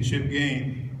championship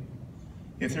game.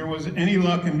 If there was any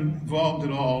luck involved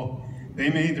at all, they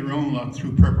made their own luck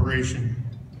through preparation.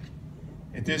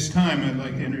 At this time, I'd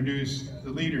like to introduce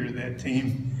the leader of that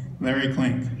team, Larry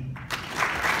Klink.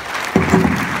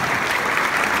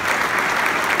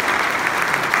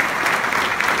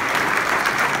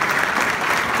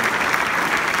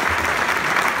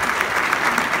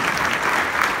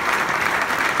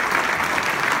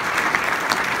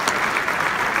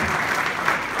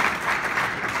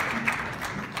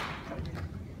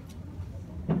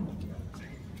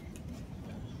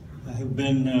 I've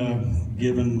been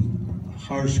given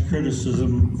harsh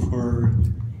criticism for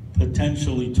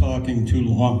potentially talking too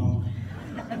long.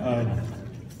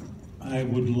 I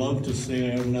would love to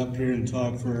say I would up here and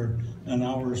talk for an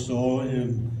hour or so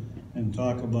and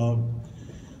talk about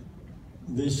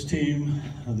this team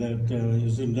that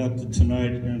is inducted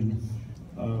tonight,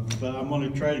 but I'm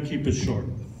going to try to keep it short.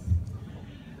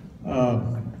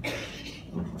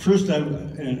 First,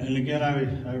 and again,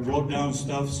 I wrote down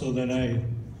stuff so that I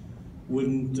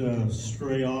wouldn't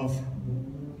stray off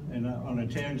and on a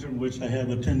tangent, which I have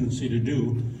a tendency to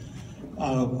do.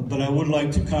 But I would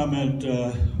like to comment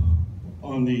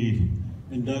on the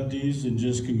inductees and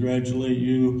just congratulate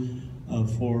you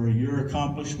for your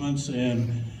accomplishments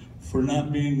and for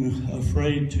not being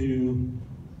afraid to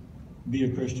be a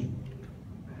Christian.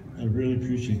 I really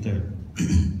appreciate that.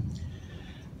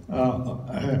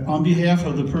 On behalf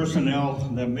of the personnel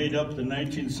that made up the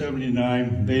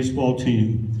 1979 baseball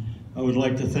team, I would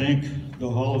like to thank the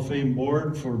Hall of Fame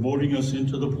Board for voting us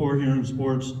into the Port Huron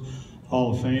Sports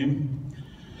Hall of Fame.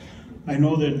 I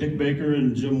know that Dick Baker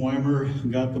and Jim Weimer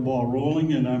got the ball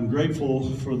rolling, and I'm grateful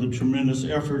for the tremendous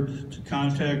effort to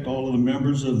contact all of the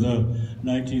members of the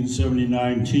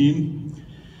 1979 team.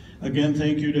 Again,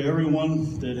 thank you to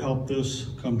everyone that helped this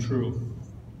come true.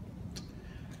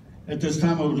 At this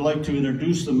time, I would like to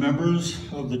introduce the members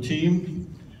of the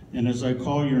team, and as I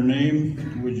call your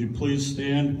name, would you please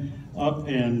stand up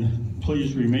and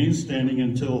please remain standing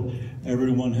until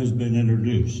everyone has been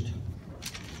introduced.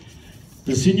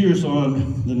 The seniors on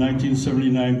the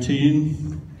 1979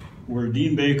 team were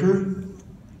Dean Baker,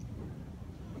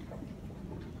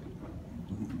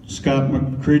 Scott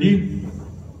McCready,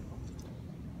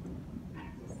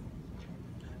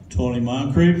 Tony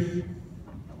Moncrief,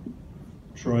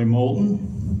 Troy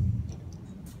Moulton.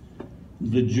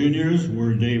 The juniors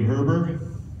were Dave Herber,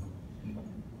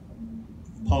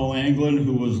 Paul Anglin,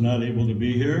 who was not able to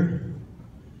be here,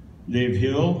 Dave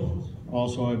Hill,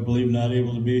 also I believe not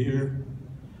able to be here,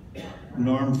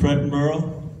 Norm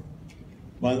Frettenborough.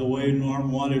 By the way,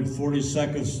 Norm wanted 40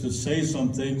 seconds to say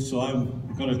something, so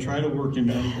I'm going to try to work him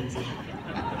in.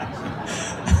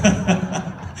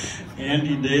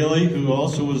 Andy Daly, who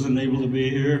also wasn't able to be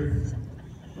here,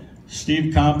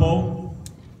 Steve Campo,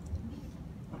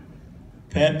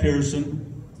 Pat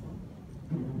Pearson,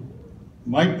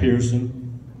 Mike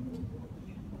Pearson,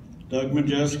 Doug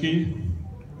Majeski,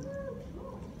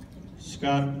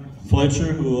 Scott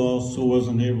Fletcher, who also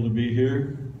wasn't able to be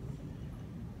here.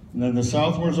 And then the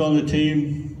sophomores on the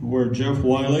team were Jeff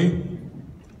Wiley,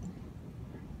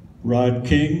 Rod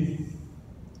King,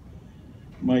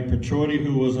 Mike Petroti,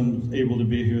 who wasn't able to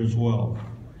be here as well.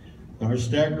 Our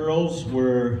stat girls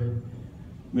were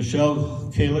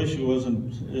Michelle Kalish, who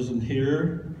isn't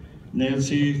here,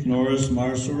 Nancy Norris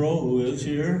Marcero, who is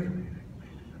here,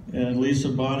 and Lisa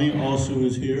Bonney also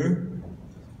is here,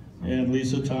 and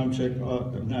Lisa Tomczyk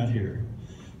not here.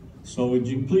 So would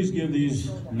you please give these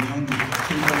young people a round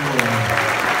of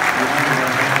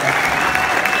applause?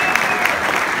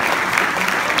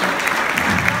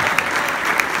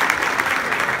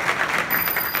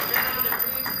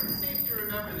 Seem to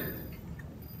remember this.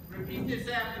 Repeat this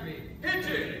after me.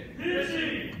 Pitching.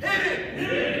 Pitching. Hitting.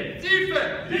 Hitting.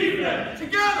 Defense. Defense.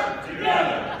 Together.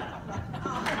 Together.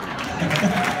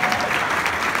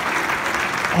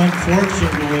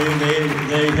 Unfortunately,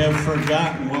 they have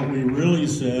forgotten what we really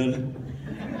said.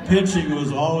 Pitching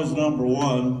was always number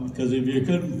one, because if you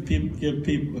couldn't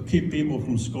keep people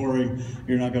from scoring,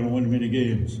 you're not going to win many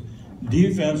games.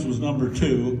 Defense was number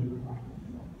two,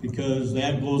 because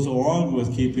that goes along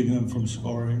with keeping them from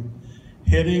scoring.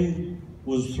 Hitting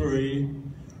was three,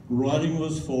 running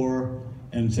was four,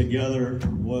 and together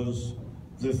was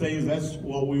the thing. That's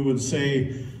what we would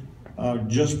say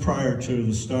just prior to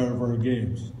the start of our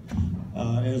games,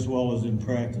 as well as in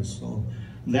practice. So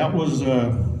that was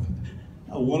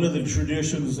one of the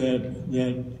traditions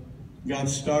that got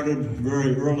started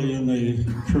very early in the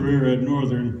career at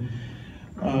Northern.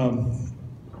 I'm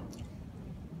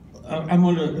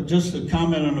going to just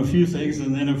comment on a few things,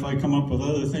 and then if I come up with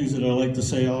other things that I'd like to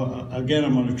say, again,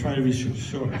 I'm going to try to be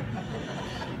short.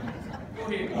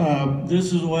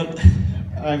 This is what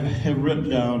I have written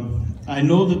down. I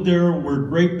know that there were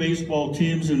great baseball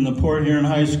teams in the Port Huron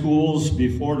high schools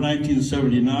before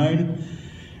 1979,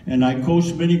 and I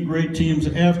coached many great teams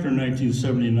after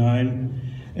 1979,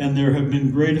 and there have been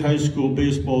great high school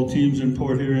baseball teams in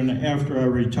Port Huron after I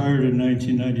retired in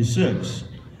 1996.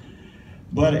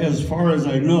 But as far as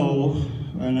I know,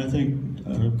 and I think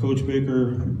Coach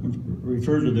Baker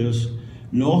referred to this,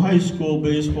 no high school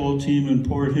baseball team in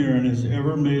Port Huron has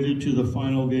ever made it to the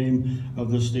final game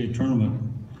of the state tournament.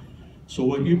 So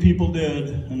what you people did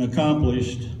and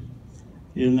accomplished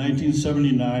in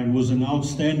 1979 was an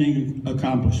outstanding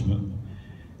accomplishment.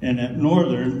 And at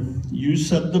Northern, you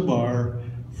set the bar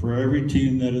for every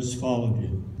team that has followed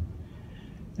you.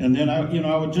 And then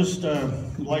I would just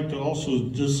like to also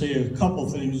just say a couple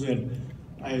things that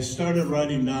I started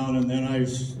writing down, and then I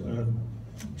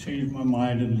changed my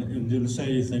mind and didn't say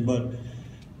anything. But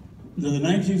the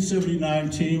 1979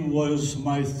 team was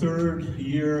my third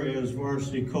year as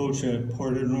varsity coach at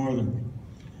Port Huron Northern.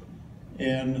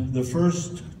 And the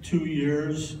first 2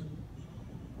 years,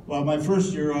 well, my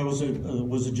first year I was a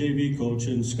JV coach,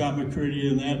 and Scott McCready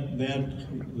and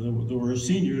there were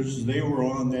seniors, they were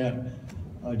on that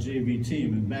JV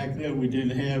team. And back then we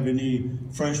didn't have any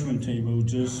freshman team, it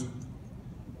was just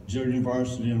junior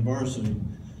varsity and varsity.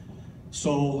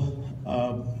 So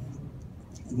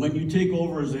when you take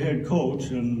over as a head coach,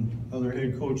 and other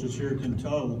head coaches here can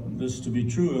tell this to be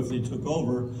true if they took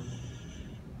over,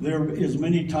 there is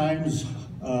many times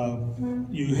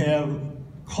you have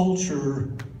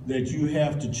culture that you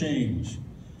have to change.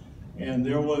 And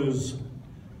there was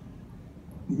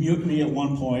mutiny at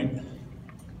one point,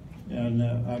 and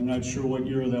I'm not sure what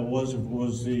year that was, if it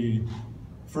was the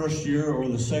first year or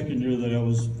the second year that I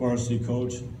was varsity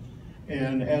coach.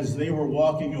 And as they were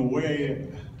walking away,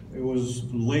 it was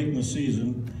late in the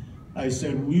season, I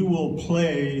said, we will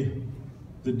play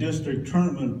the district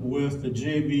tournament with the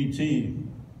JV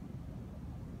team.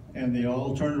 And they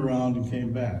all turned around and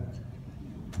came back.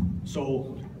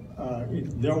 So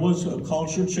there was a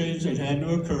culture change that had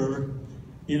to occur.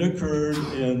 It occurred,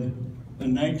 and the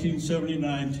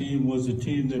 1979 team was the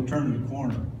team that turned the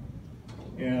corner.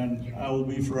 And I will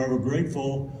be forever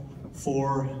grateful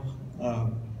for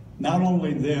not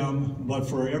only them, but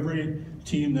for every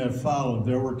team that followed.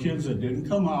 There were kids that didn't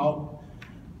come out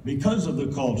because of the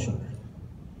culture.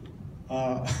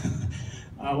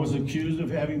 I was accused of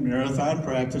having marathon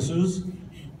practices,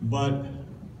 but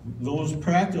those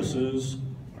practices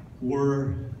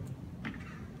were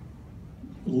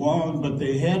long, but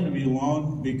they had to be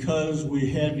long because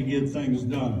we had to get things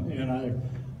done. And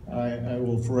I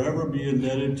will forever be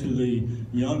indebted to the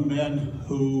young men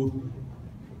who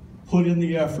put in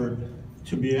the effort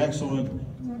to be excellent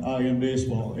in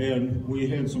baseball. And we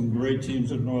had some great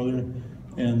teams at Northern,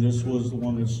 and this was the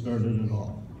one that started it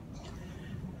all.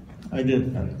 I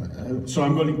did. So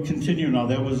I'm going to continue now.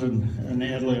 That was an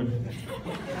ad lib.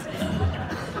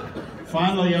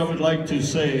 Finally, I would like to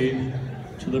say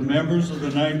to the members of the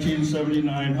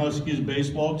 1979 Huskies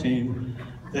baseball team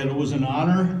that it was an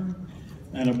honor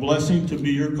and a blessing to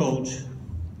be your coach.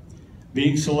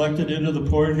 Being selected into the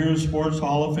Port Huron Sports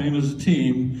Hall of Fame as a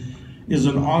team is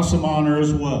an awesome honor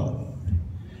as well.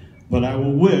 But I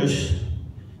will wish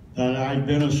that I'd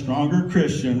been a stronger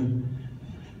Christian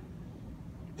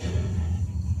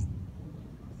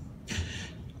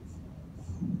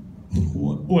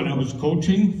when I was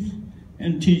coaching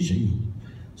and teaching,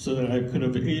 so that I could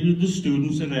have aided the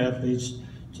students and athletes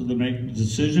to make the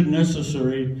decision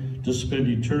necessary to spend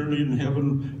eternity in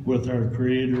heaven with our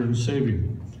Creator and Savior.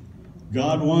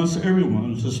 God wants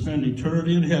everyone to spend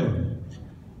eternity in heaven,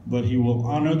 but He will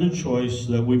honor the choice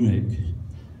that we make.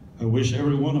 I wish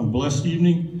everyone a blessed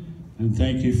evening, and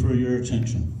thank you for your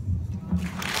attention.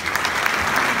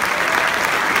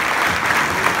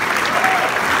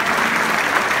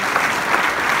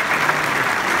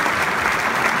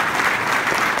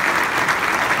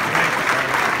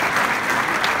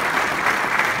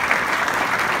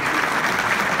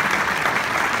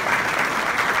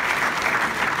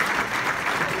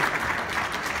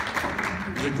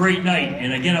 Great night,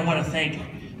 and again I want to thank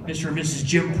Mr. and Mrs.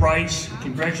 Jim Price,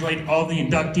 congratulate all the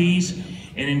inductees,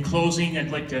 and in closing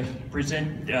I'd like to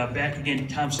present back again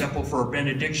Tom Seppel for a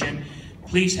benediction.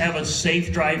 Please have a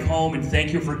safe drive home, and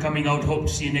thank you for coming out. Hope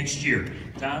to see you next year.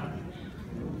 Tom?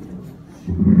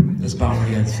 Let's bow our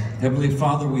heads. Heavenly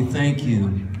Father, we thank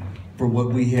you for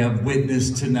what we have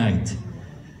witnessed tonight.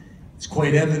 It's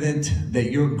quite evident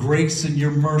that your grace and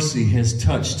your mercy has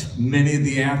touched many of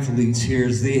the athletes here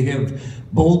as they have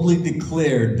boldly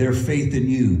declared their faith in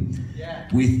you.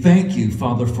 We thank you,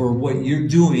 Father, for what you're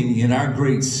doing in our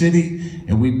great city,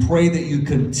 and we pray that you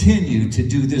continue to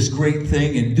do this great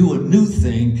thing and do a new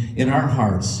thing in our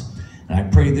hearts. And I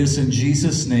pray this in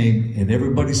Jesus' name, and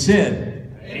everybody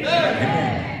said,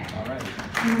 Amen. Amen. All right.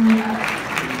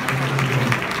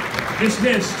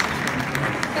 Dismissed.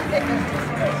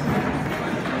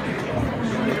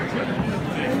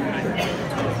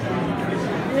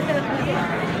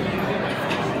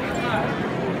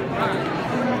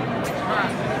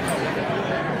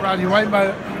 Rodney, right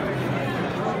by